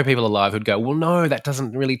Navajo people alive who'd go, well, no, that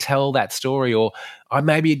doesn't really tell that story. Or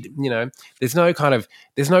maybe, there's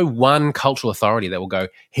no one cultural authority that will go,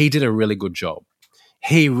 he did a really good job.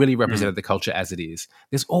 He really represented the culture as it is.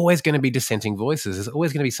 There's always going to be dissenting voices. There's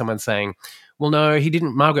always going to be someone saying, well, no, he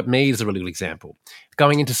didn't. Margaret Mead is a really good example.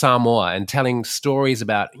 Going into Samoa and telling stories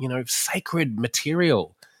about, sacred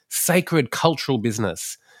material, sacred cultural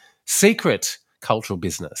business, secret cultural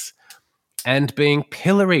business, and being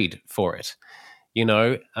pilloried for it,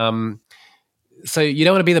 So you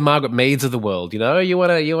don't want to be the Margaret Meads of the world, You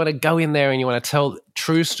want to go in there and you want to tell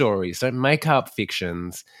true stories. Don't make up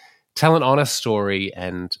fictions. Tell an honest story,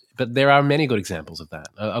 but there are many good examples of that,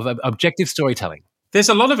 of objective storytelling. There's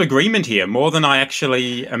a lot of agreement here, more than I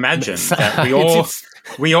actually imagined. That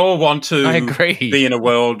we all want to be in a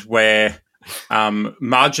world where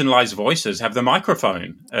marginalized voices have the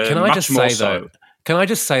microphone. Can I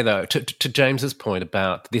just say though, to James's point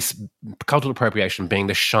about this cultural appropriation being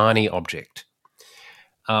the shiny object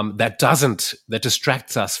that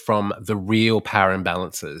distracts us from the real power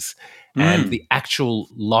imbalances and the actual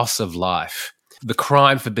loss of life, the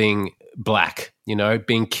crime for being black,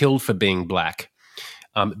 being killed for being black.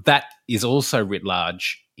 That is also writ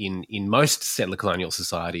large in most settler colonial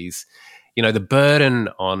societies. The burden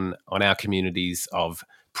on our communities of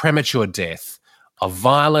premature death, of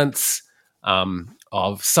violence,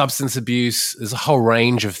 of substance abuse. There's a whole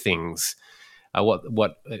range of things.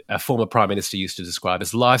 What a former Prime Minister used to describe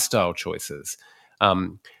as lifestyle choices.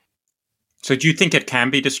 So do you think it can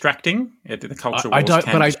be distracting? The cultural I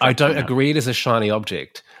don't agree it is a shiny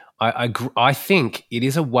object. I think it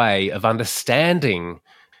is a way of understanding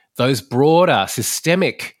those broader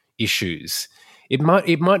systemic issues. It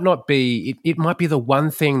might not be. It might be the one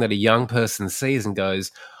thing that a young person sees and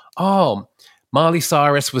goes, "Oh, Miley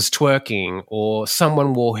Cyrus was twerking, or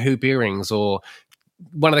someone wore hoop earrings, or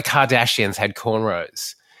one of the Kardashians had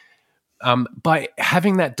cornrows." By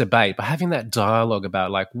having that debate, by having that dialogue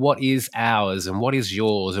about like what is ours and what is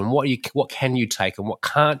yours and what can you take and what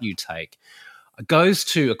can't you take, it goes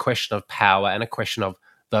to a question of power and a question of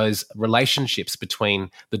those relationships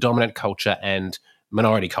between the dominant culture and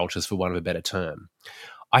minority cultures, for want of a better term.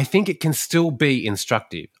 I think it can still be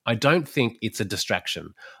instructive. I don't think it's a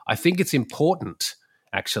distraction. I think it's important,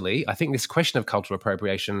 actually. I think this question of cultural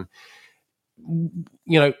appropriation,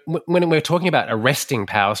 when we're talking about arresting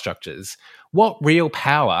power structures, what real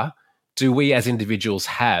power do we as individuals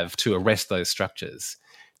have to arrest those structures,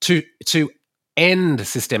 to end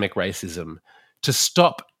systemic racism, to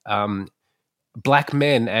stop black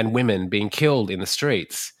men and women being killed in the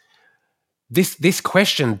streets. This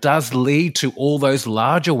question does lead to all those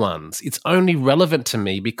larger ones. It's only relevant to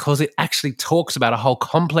me because it actually talks about a whole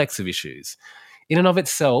complex of issues. In and of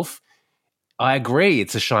itself, I agree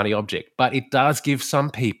it's a shiny object, but it does give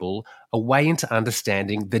some people a way into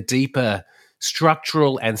understanding the deeper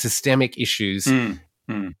structural and systemic issues.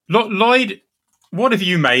 Lloyd, what have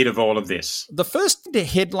you made of all of this? The first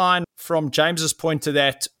headline from James's point to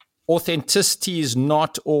that, authenticity is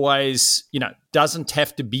not always, doesn't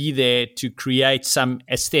have to be there to create some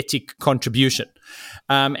aesthetic contribution.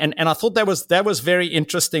 And I thought that was very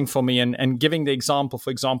interesting for me, and giving the example,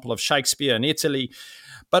 for example, of Shakespeare in Italy.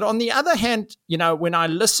 But on the other hand, when I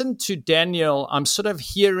listen to Daniel, I'm sort of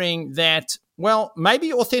hearing that, well,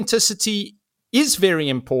 maybe authenticity is very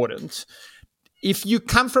important if you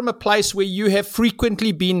come from a place where you have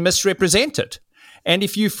frequently been misrepresented. And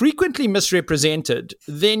if you frequently misrepresented,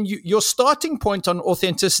 then your starting point on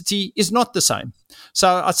authenticity is not the same.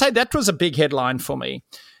 So I'd say that was a big headline for me.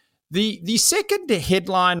 The second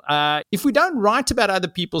headline, if we don't write about other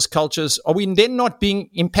people's cultures, are we then not being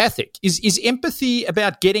empathic? Is empathy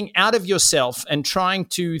about getting out of yourself and trying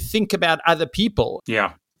to think about other people?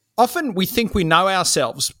 Yeah. Often we think we know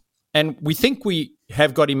ourselves and we think we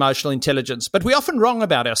have got emotional intelligence, but we're often wrong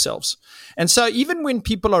about ourselves. And so even when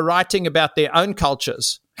people are writing about their own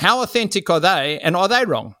cultures, how authentic are they, and are they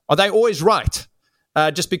wrong? Are they always right?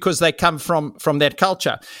 Just because they come from that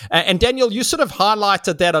culture. And Daniel, you sort of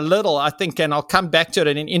highlighted that a little, I think, and I'll come back to it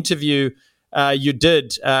in an interview you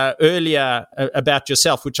did earlier about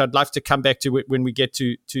yourself, which I'd love to come back to when we get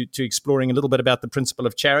to exploring a little bit about the principle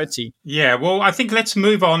of charity. Yeah, well, I think let's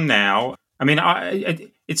move on now. I mean,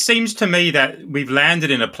 it seems to me that we've landed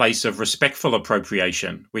in a place of respectful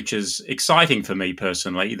appropriation, which is exciting for me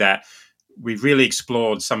personally, that we've really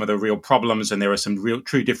explored some of the real problems, and there are some real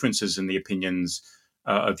true differences in the opinions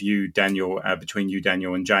of you, Daniel, between you,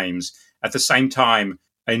 Daniel, and James. At the same time,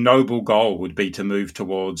 a noble goal would be to move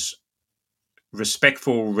towards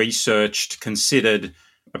respectful, researched, considered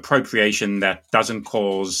appropriation that doesn't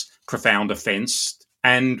cause profound offense,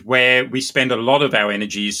 and where we spend a lot of our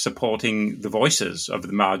energies supporting the voices of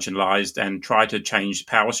the marginalized and try to change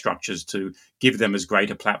power structures to give them as great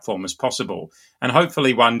a platform as possible. And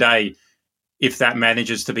hopefully one day, if that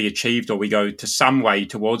manages to be achieved, or we go to some way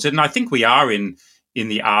towards it, and I think we are in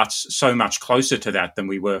the arts so much closer to that than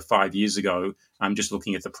we were 5 years ago, I'm just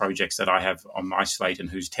looking at the projects that I have on my slate and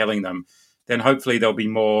who's telling them, then hopefully there'll be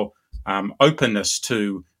more openness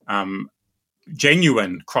to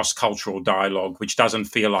genuine cross-cultural dialogue, which doesn't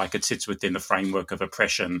feel like it sits within the framework of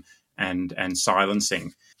oppression and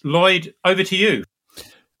silencing. Lloyd, over to you.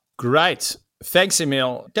 Great. Thanks,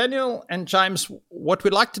 Emil. Daniel and James, what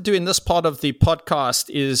we'd like to do in this part of the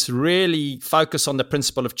podcast is really focus on the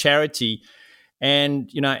principle of charity. And,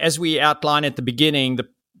 as we outline at the beginning,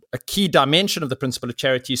 a key dimension of the principle of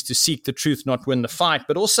charity is to seek the truth, not win the fight,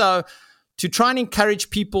 but also to try and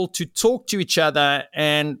encourage people to talk to each other.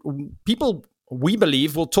 And people, we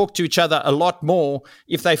believe, will talk to each other a lot more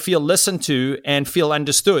if they feel listened to and feel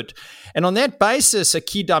understood. And on that basis, a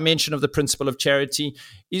key dimension of the principle of charity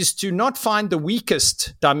is to not find the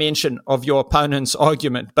weakest dimension of your opponent's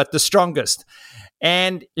argument, but the strongest.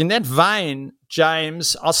 And in that vein,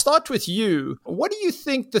 James, I'll start with you. What do you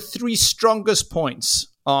think the three strongest points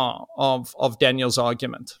are of Daniel's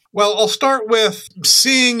argument? Well, I'll start with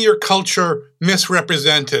seeing your culture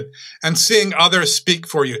misrepresented and seeing others speak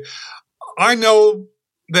for you. I know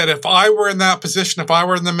that if I were in that position, if I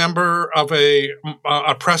were the member of a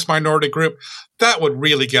oppressed minority group, that would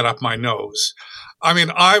really get up my nose. I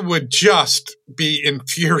mean, I would just be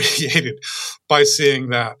infuriated by seeing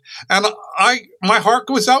that. And my heart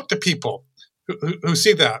goes out to people who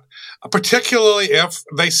see that, particularly if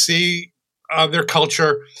they see their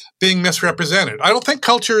culture being misrepresented. I don't think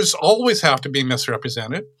cultures always have to be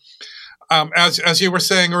misrepresented. As you were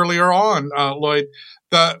saying earlier on, Lloyd,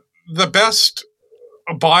 the best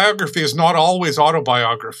biography is not always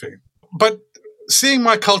autobiography. But seeing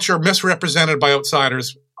my culture misrepresented by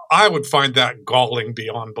outsiders, I would find that galling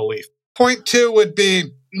beyond belief. Point two would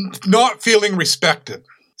be not feeling respected.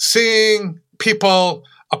 Seeing people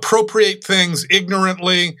appropriate things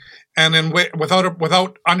ignorantly and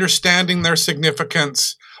without understanding their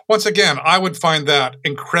significance. Once again, I would find that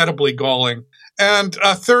incredibly galling. And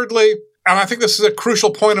thirdly, and I think this is a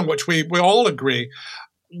crucial point on which we all agree,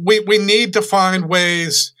 we need to find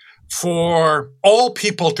ways for all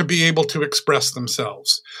people to be able to express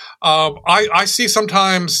themselves. I see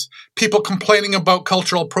sometimes people complaining about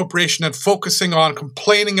cultural appropriation and focusing on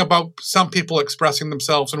complaining about some people expressing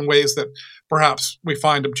themselves in ways that perhaps we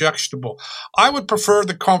find objectionable. I would prefer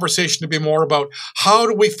the conversation to be more about how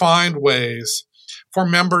do we find ways for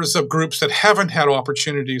members of groups that haven't had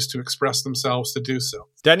opportunities to express themselves to do so.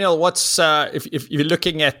 Daniel, what's if you're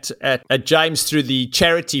looking at James through the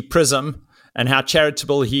charity prism and how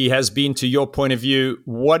charitable he has been to your point of view,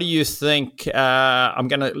 what do you think? I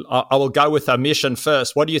will go with omission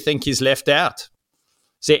first. What do you think he's left out?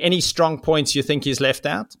 Is there any strong points you think he's left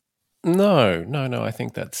out? No. I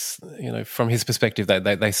think that's, from his perspective,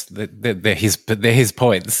 they're his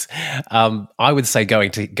points. I would say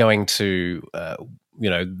going to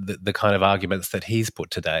the kind of arguments that he's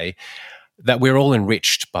put today, that we're all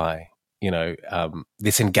enriched by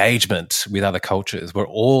this engagement with other cultures.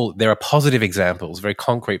 There are positive examples, very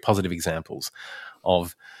concrete positive examples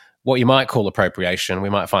of what you might call appropriation. We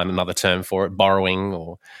might find another term for it, borrowing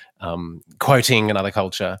or quoting another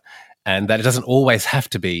culture, and that it doesn't always have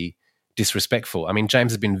to be disrespectful. I mean,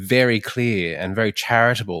 James has been very clear and very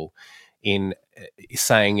charitable in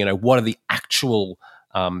saying, what are the actual,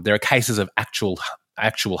 there are cases of actual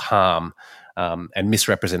harm and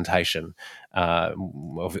misrepresentation.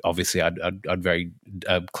 Obviously, I'd very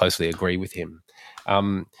closely agree with him.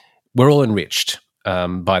 We're all enriched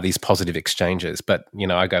by these positive exchanges, but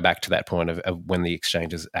I go back to that point of when the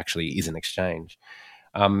exchange actually is an exchange.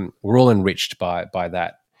 We're all enriched by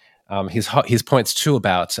that. His points too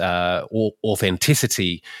about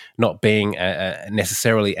authenticity not being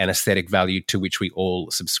necessarily an aesthetic value to which we all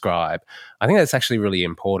subscribe. I think that's actually really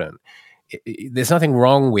important. There's nothing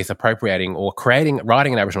wrong with appropriating or writing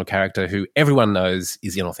an Aboriginal character who everyone knows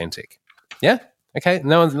is inauthentic. Yeah, okay.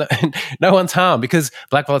 No one's harmed, because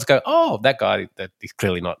blackfellas go, oh, that guy, he's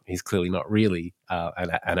clearly not really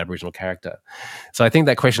an Aboriginal character. So I think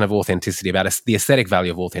that question of authenticity, about the aesthetic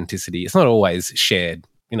value of authenticity, it's not always shared.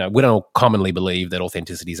 We don't commonly believe that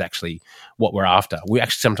authenticity is actually what we're after. We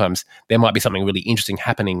actually sometimes there might be something really interesting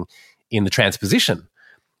happening in the transposition.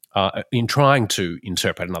 In trying to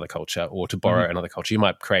interpret another culture or to borrow another culture, you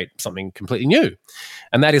might create something completely new.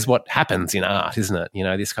 And that is what happens in art, isn't it?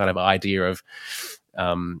 This kind of idea of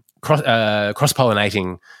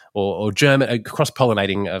cross-pollinating or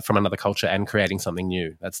cross-pollinating from another culture and creating something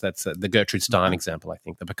new. That's the Gertrude Stein example, I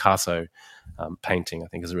think. The Picasso painting, I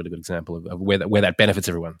think, is a really good example of where that benefits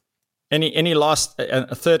everyone. Any last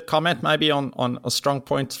a third comment maybe on a strong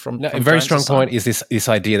point from a very strong point is this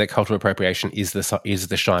idea that cultural appropriation is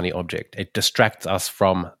the shiny object. It distracts us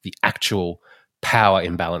from the actual power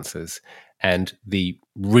imbalances and the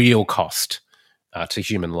real cost to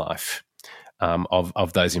human life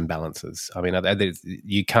of those imbalances. I mean,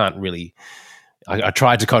 you can't really. I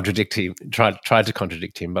tried to contradict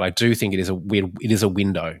him. But I do think it is a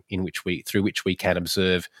window through which we can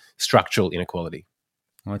observe structural inequality.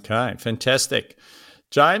 Okay, fantastic.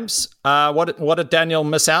 James, what did Daniel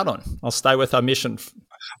miss out on? I'll stay with omission.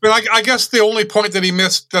 Well, I guess the only point that he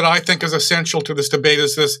missed that I think is essential to this debate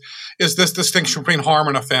is this distinction between harm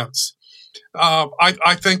and offense.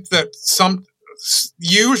 I think that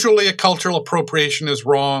usually a cultural appropriation is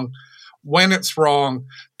wrong when it's wrong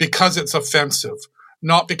because it's offensive,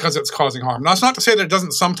 not because it's causing harm. Now, that's not to say that it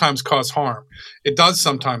doesn't sometimes cause harm. It does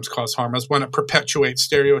sometimes cause harm, as when it perpetuates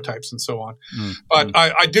stereotypes and so on. But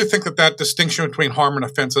I do think that distinction between harm and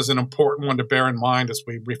offense is an important one to bear in mind as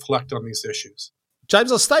we reflect on these issues.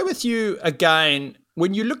 James, I'll stay with you again.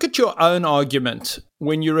 When you look at your own argument,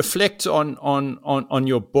 when you reflect on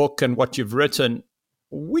your book and what you've written,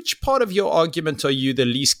 which part of your argument are you the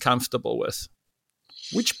least comfortable with?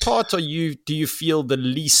 Which part do you feel the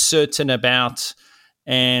least certain about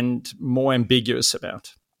and more ambiguous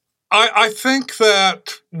about? I think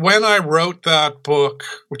that when I wrote that book,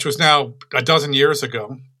 which was now over a dozen years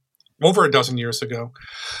ago,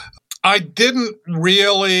 I didn't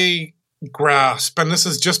really grasp, and this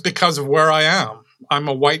is just because of where I am. I'm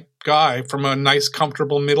a white guy from a nice,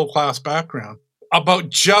 comfortable middle-class background, about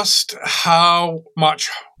just how much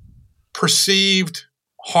perceived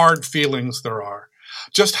hard feelings there are,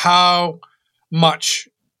 just how much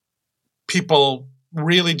people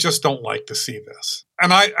really just don't like to see this.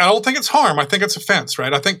 And I don't think it's harm. I think it's offense,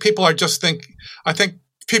 right? I think people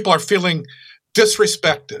are feeling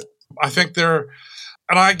disrespected. I think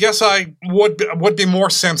and I guess I would be more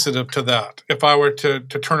sensitive to that if I were to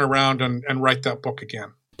turn around and write that book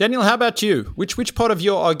again. Daniel, how about you? Which part of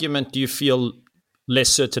your argument do you feel less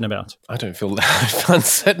certain about? I don't feel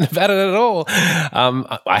uncertain about it at all.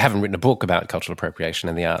 I haven't written a book about cultural appropriation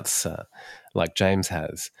in the arts like James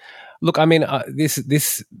has. Look, I mean,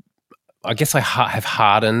 this. I guess I have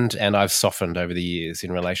hardened and I've softened over the years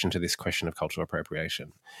in relation to this question of cultural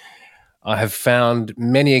appropriation. I have found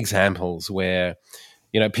many examples where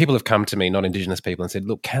People have come to me, not Indigenous people, and said,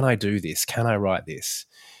 look, can I do this? Can I write this?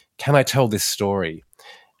 Can I tell this story?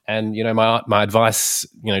 And, my advice,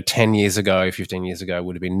 10 years ago, 15 years ago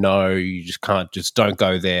would have been, no, you just can't, just don't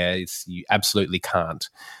go there. You absolutely can't.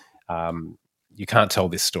 You can't tell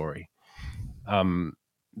this story.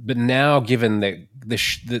 But now, given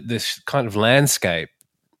this kind of landscape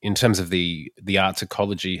in terms of the arts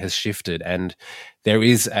ecology has shifted, and there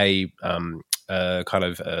is a kind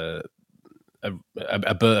of a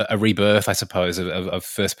rebirth, I suppose, of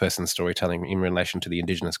first-person storytelling in relation to the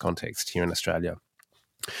Indigenous context here in Australia.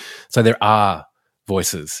 So there are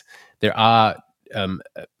voices. There are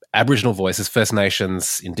Aboriginal voices, First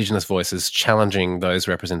Nations, Indigenous voices challenging those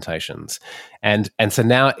representations, and so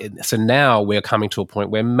now we're coming to a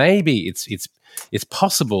point where maybe it's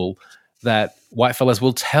possible that whitefellas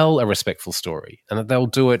will tell a respectful story, and that they'll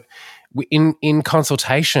do it in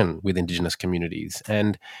consultation with Indigenous communities,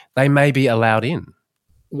 and they may be allowed in.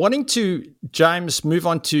 Wanting to, James, move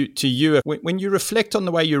on to you. When you reflect on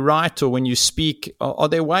the way you write or when you speak, are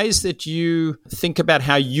there ways that you think about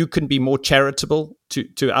how you can be more charitable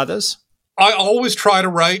to others? I always try to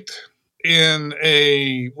write in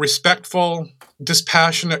a respectful,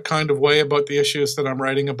 dispassionate kind of way about the issues that I'm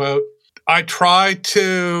writing about. I try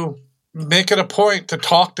to make it a point to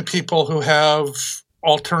talk to people who have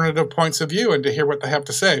alternative points of view and to hear what they have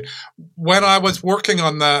to say. When I was working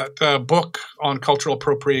on that book on cultural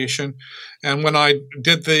appropriation, and when I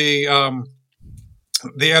did the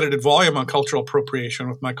edited volume on cultural appropriation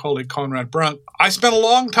with my colleague Conrad Brunt, I spent a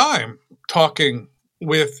long time talking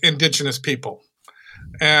with Indigenous people.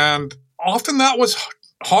 And often that was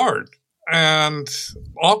hard and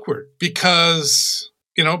awkward because,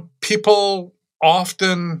 people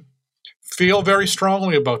often feel very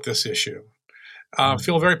strongly about this issue.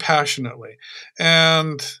 Feel very passionately.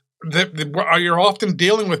 And you're often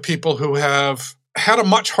dealing with people who have had a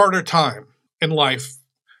much harder time in life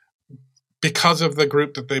because of the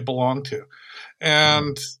group that they belong to.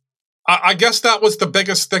 And I guess that was the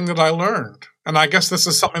biggest thing that I learned. And I guess this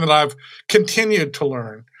is something that I've continued to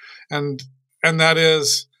learn. And that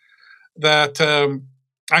is that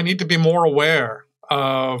I need to be more aware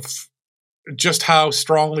of just how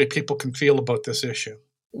strongly people can feel about this issue.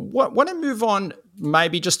 Want to move on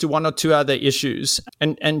maybe just to one or two other issues.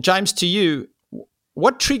 And James, to you,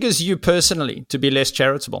 what triggers you personally to be less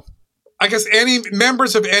charitable? I guess any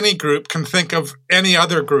members of any group can think of any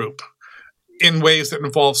other group in ways that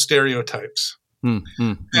involve stereotypes.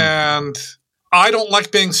 And I don't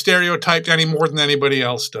like being stereotyped any more than anybody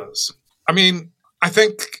else does. I mean, I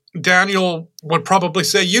think Daniel would probably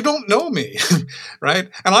say, you don't know me, right?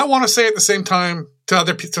 And I want to say at the same time to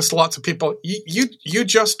lots of people, you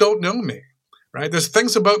just don't know me, right? There's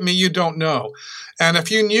things about me you don't know. And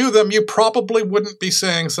if you knew them, you probably wouldn't be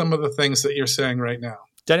saying some of the things that you're saying right now.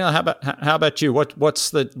 Daniel, how about you?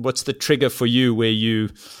 What's the trigger for you where you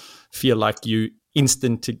feel like you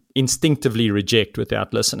instinctively reject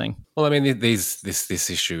without listening? Well, I mean, this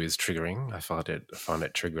issue is triggering. I find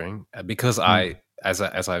it triggering because as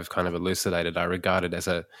I've kind of elucidated, I regard it as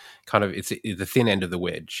a kind of it's the thin end of the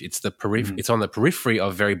wedge. It's it's on the periphery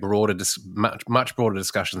of very broader, much broader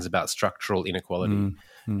discussions about structural inequality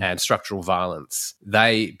and structural violence.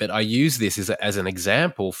 But I use this as an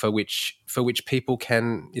example for which people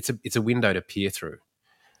can. It's a window to peer through,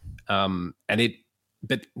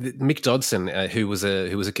 But Mick Dodson, who was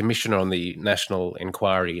a commissioner on the National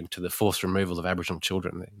Inquiry into the Forced Removal of Aboriginal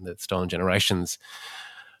Children, the Stolen Generations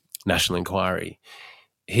National Inquiry,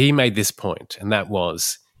 he made this point, and that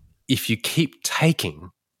was, if you keep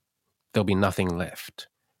taking, there'll be nothing left.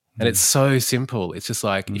 And it's so simple. It's just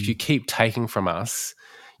like, if you keep taking from us,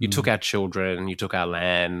 you took our children, you took our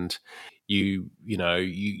land, you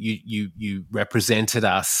represented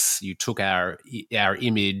us, you took our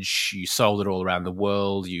image, you sold it all around the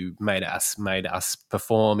world, you made us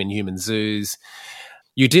perform in human zoos.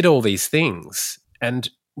 You did all these things, and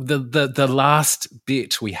the last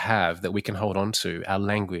bit we have that we can hold on to, our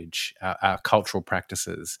language, our cultural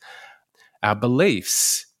practices, our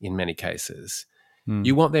beliefs in many cases,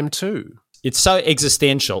 you want them too. It's so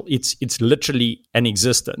existential. It's literally an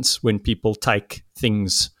existence when people take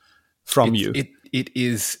things from you. It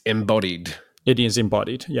is embodied. It is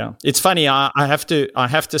embodied. Yeah. It's funny. I have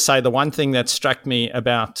to say the one thing that struck me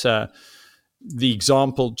about the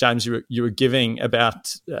example, James, you were giving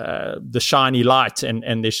about the shiny light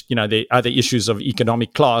and the other issues of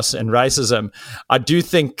economic class and racism. I do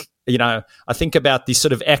think, I think about the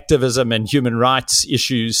sort of activism and human rights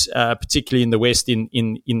issues, particularly in the West in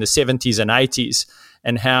the 70s and 80s,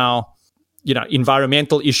 and how,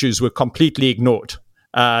 environmental issues were completely ignored.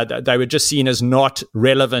 They were just seen as not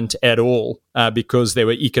relevant at all because there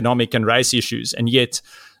were economic and race issues. And yet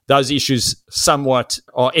those issues somewhat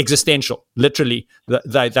are existential. Literally,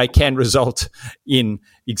 they can result in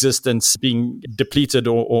existence being depleted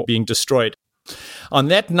or being destroyed. On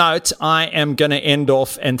that note, I am going to end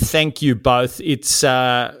off and thank you both. It's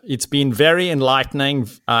been very enlightening.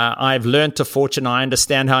 I've learned a fortune. I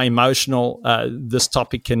understand how emotional this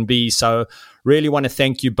topic can be. So really want to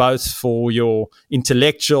thank you both for your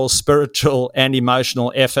intellectual, spiritual, and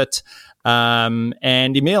emotional effort. And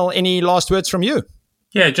Emil, any last words from you?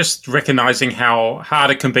 Yeah, just recognizing how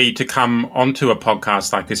hard it can be to come onto a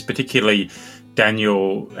podcast like this, particularly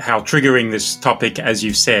Daniel, how triggering this topic, as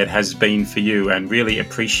you've said, has been for you, and really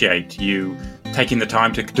appreciate you taking the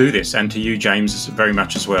time to do this. And to you, James, very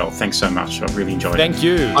much as well. Thanks so much. I've really enjoyed it. Thank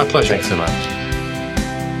you. My pleasure. Thanks so much.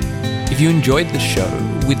 If you enjoyed the show,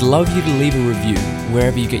 we'd love you to leave a review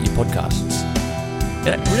wherever you get your podcasts.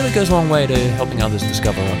 It really goes a long way to helping others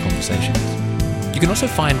discover our conversations. You can also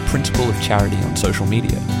find Principle of Charity on social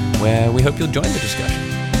media, where we hope you'll join the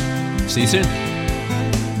discussion. See you soon.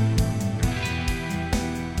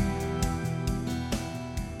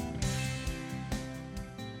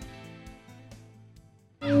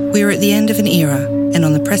 We are at the end of an era and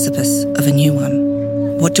on the precipice of a new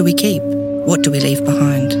one. What do we keep? What do we leave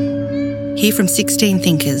behind? Hear from 16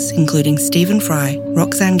 thinkers, including Stephen Fry,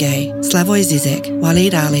 Roxane Gay, Slavoj Zizek,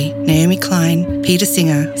 Waleed Ali, Naomi Klein, Peter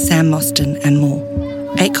Singer, Sam Mostyn, and more.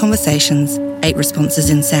 8 conversations, 8 responses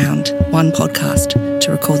in sound, 1 podcast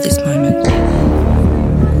to record this moment.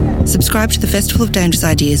 Subscribe to the Festival of Dangerous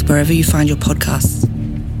Ideas wherever you find your podcasts,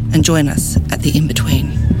 and join us at the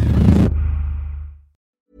in-between.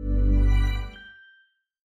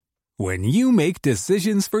 When you make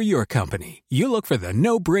decisions for your company, you look for the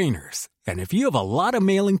no-brainers. And if you have a lot of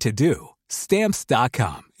mailing to do,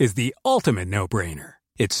 Stamps.com is the ultimate no-brainer.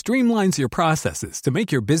 It streamlines your processes to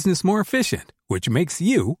make your business more efficient, which makes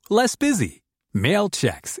you less busy. Mail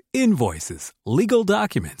checks, invoices, legal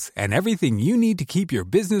documents, and everything you need to keep your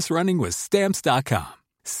business running with Stamps.com.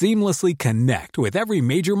 Seamlessly connect with every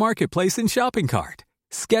major marketplace and shopping cart.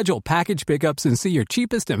 Schedule package pickups and see your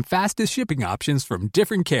cheapest and fastest shipping options from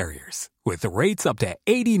different carriers, with rates up to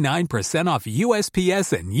 89% off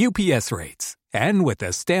USPS and UPS rates. And with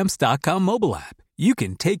the Stamps.com mobile app, you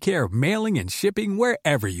can take care of mailing and shipping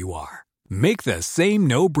wherever you are. Make the same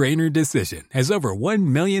no-brainer decision as over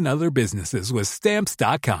 1 million other businesses with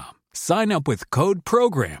Stamps.com. Sign up with code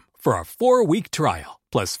PROGRAM for a 4-week trial,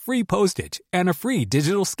 plus free postage and a free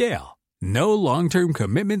digital scale. No long-term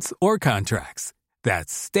commitments or contracts.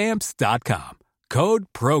 That's Stamps.com. Code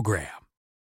PROGRAM.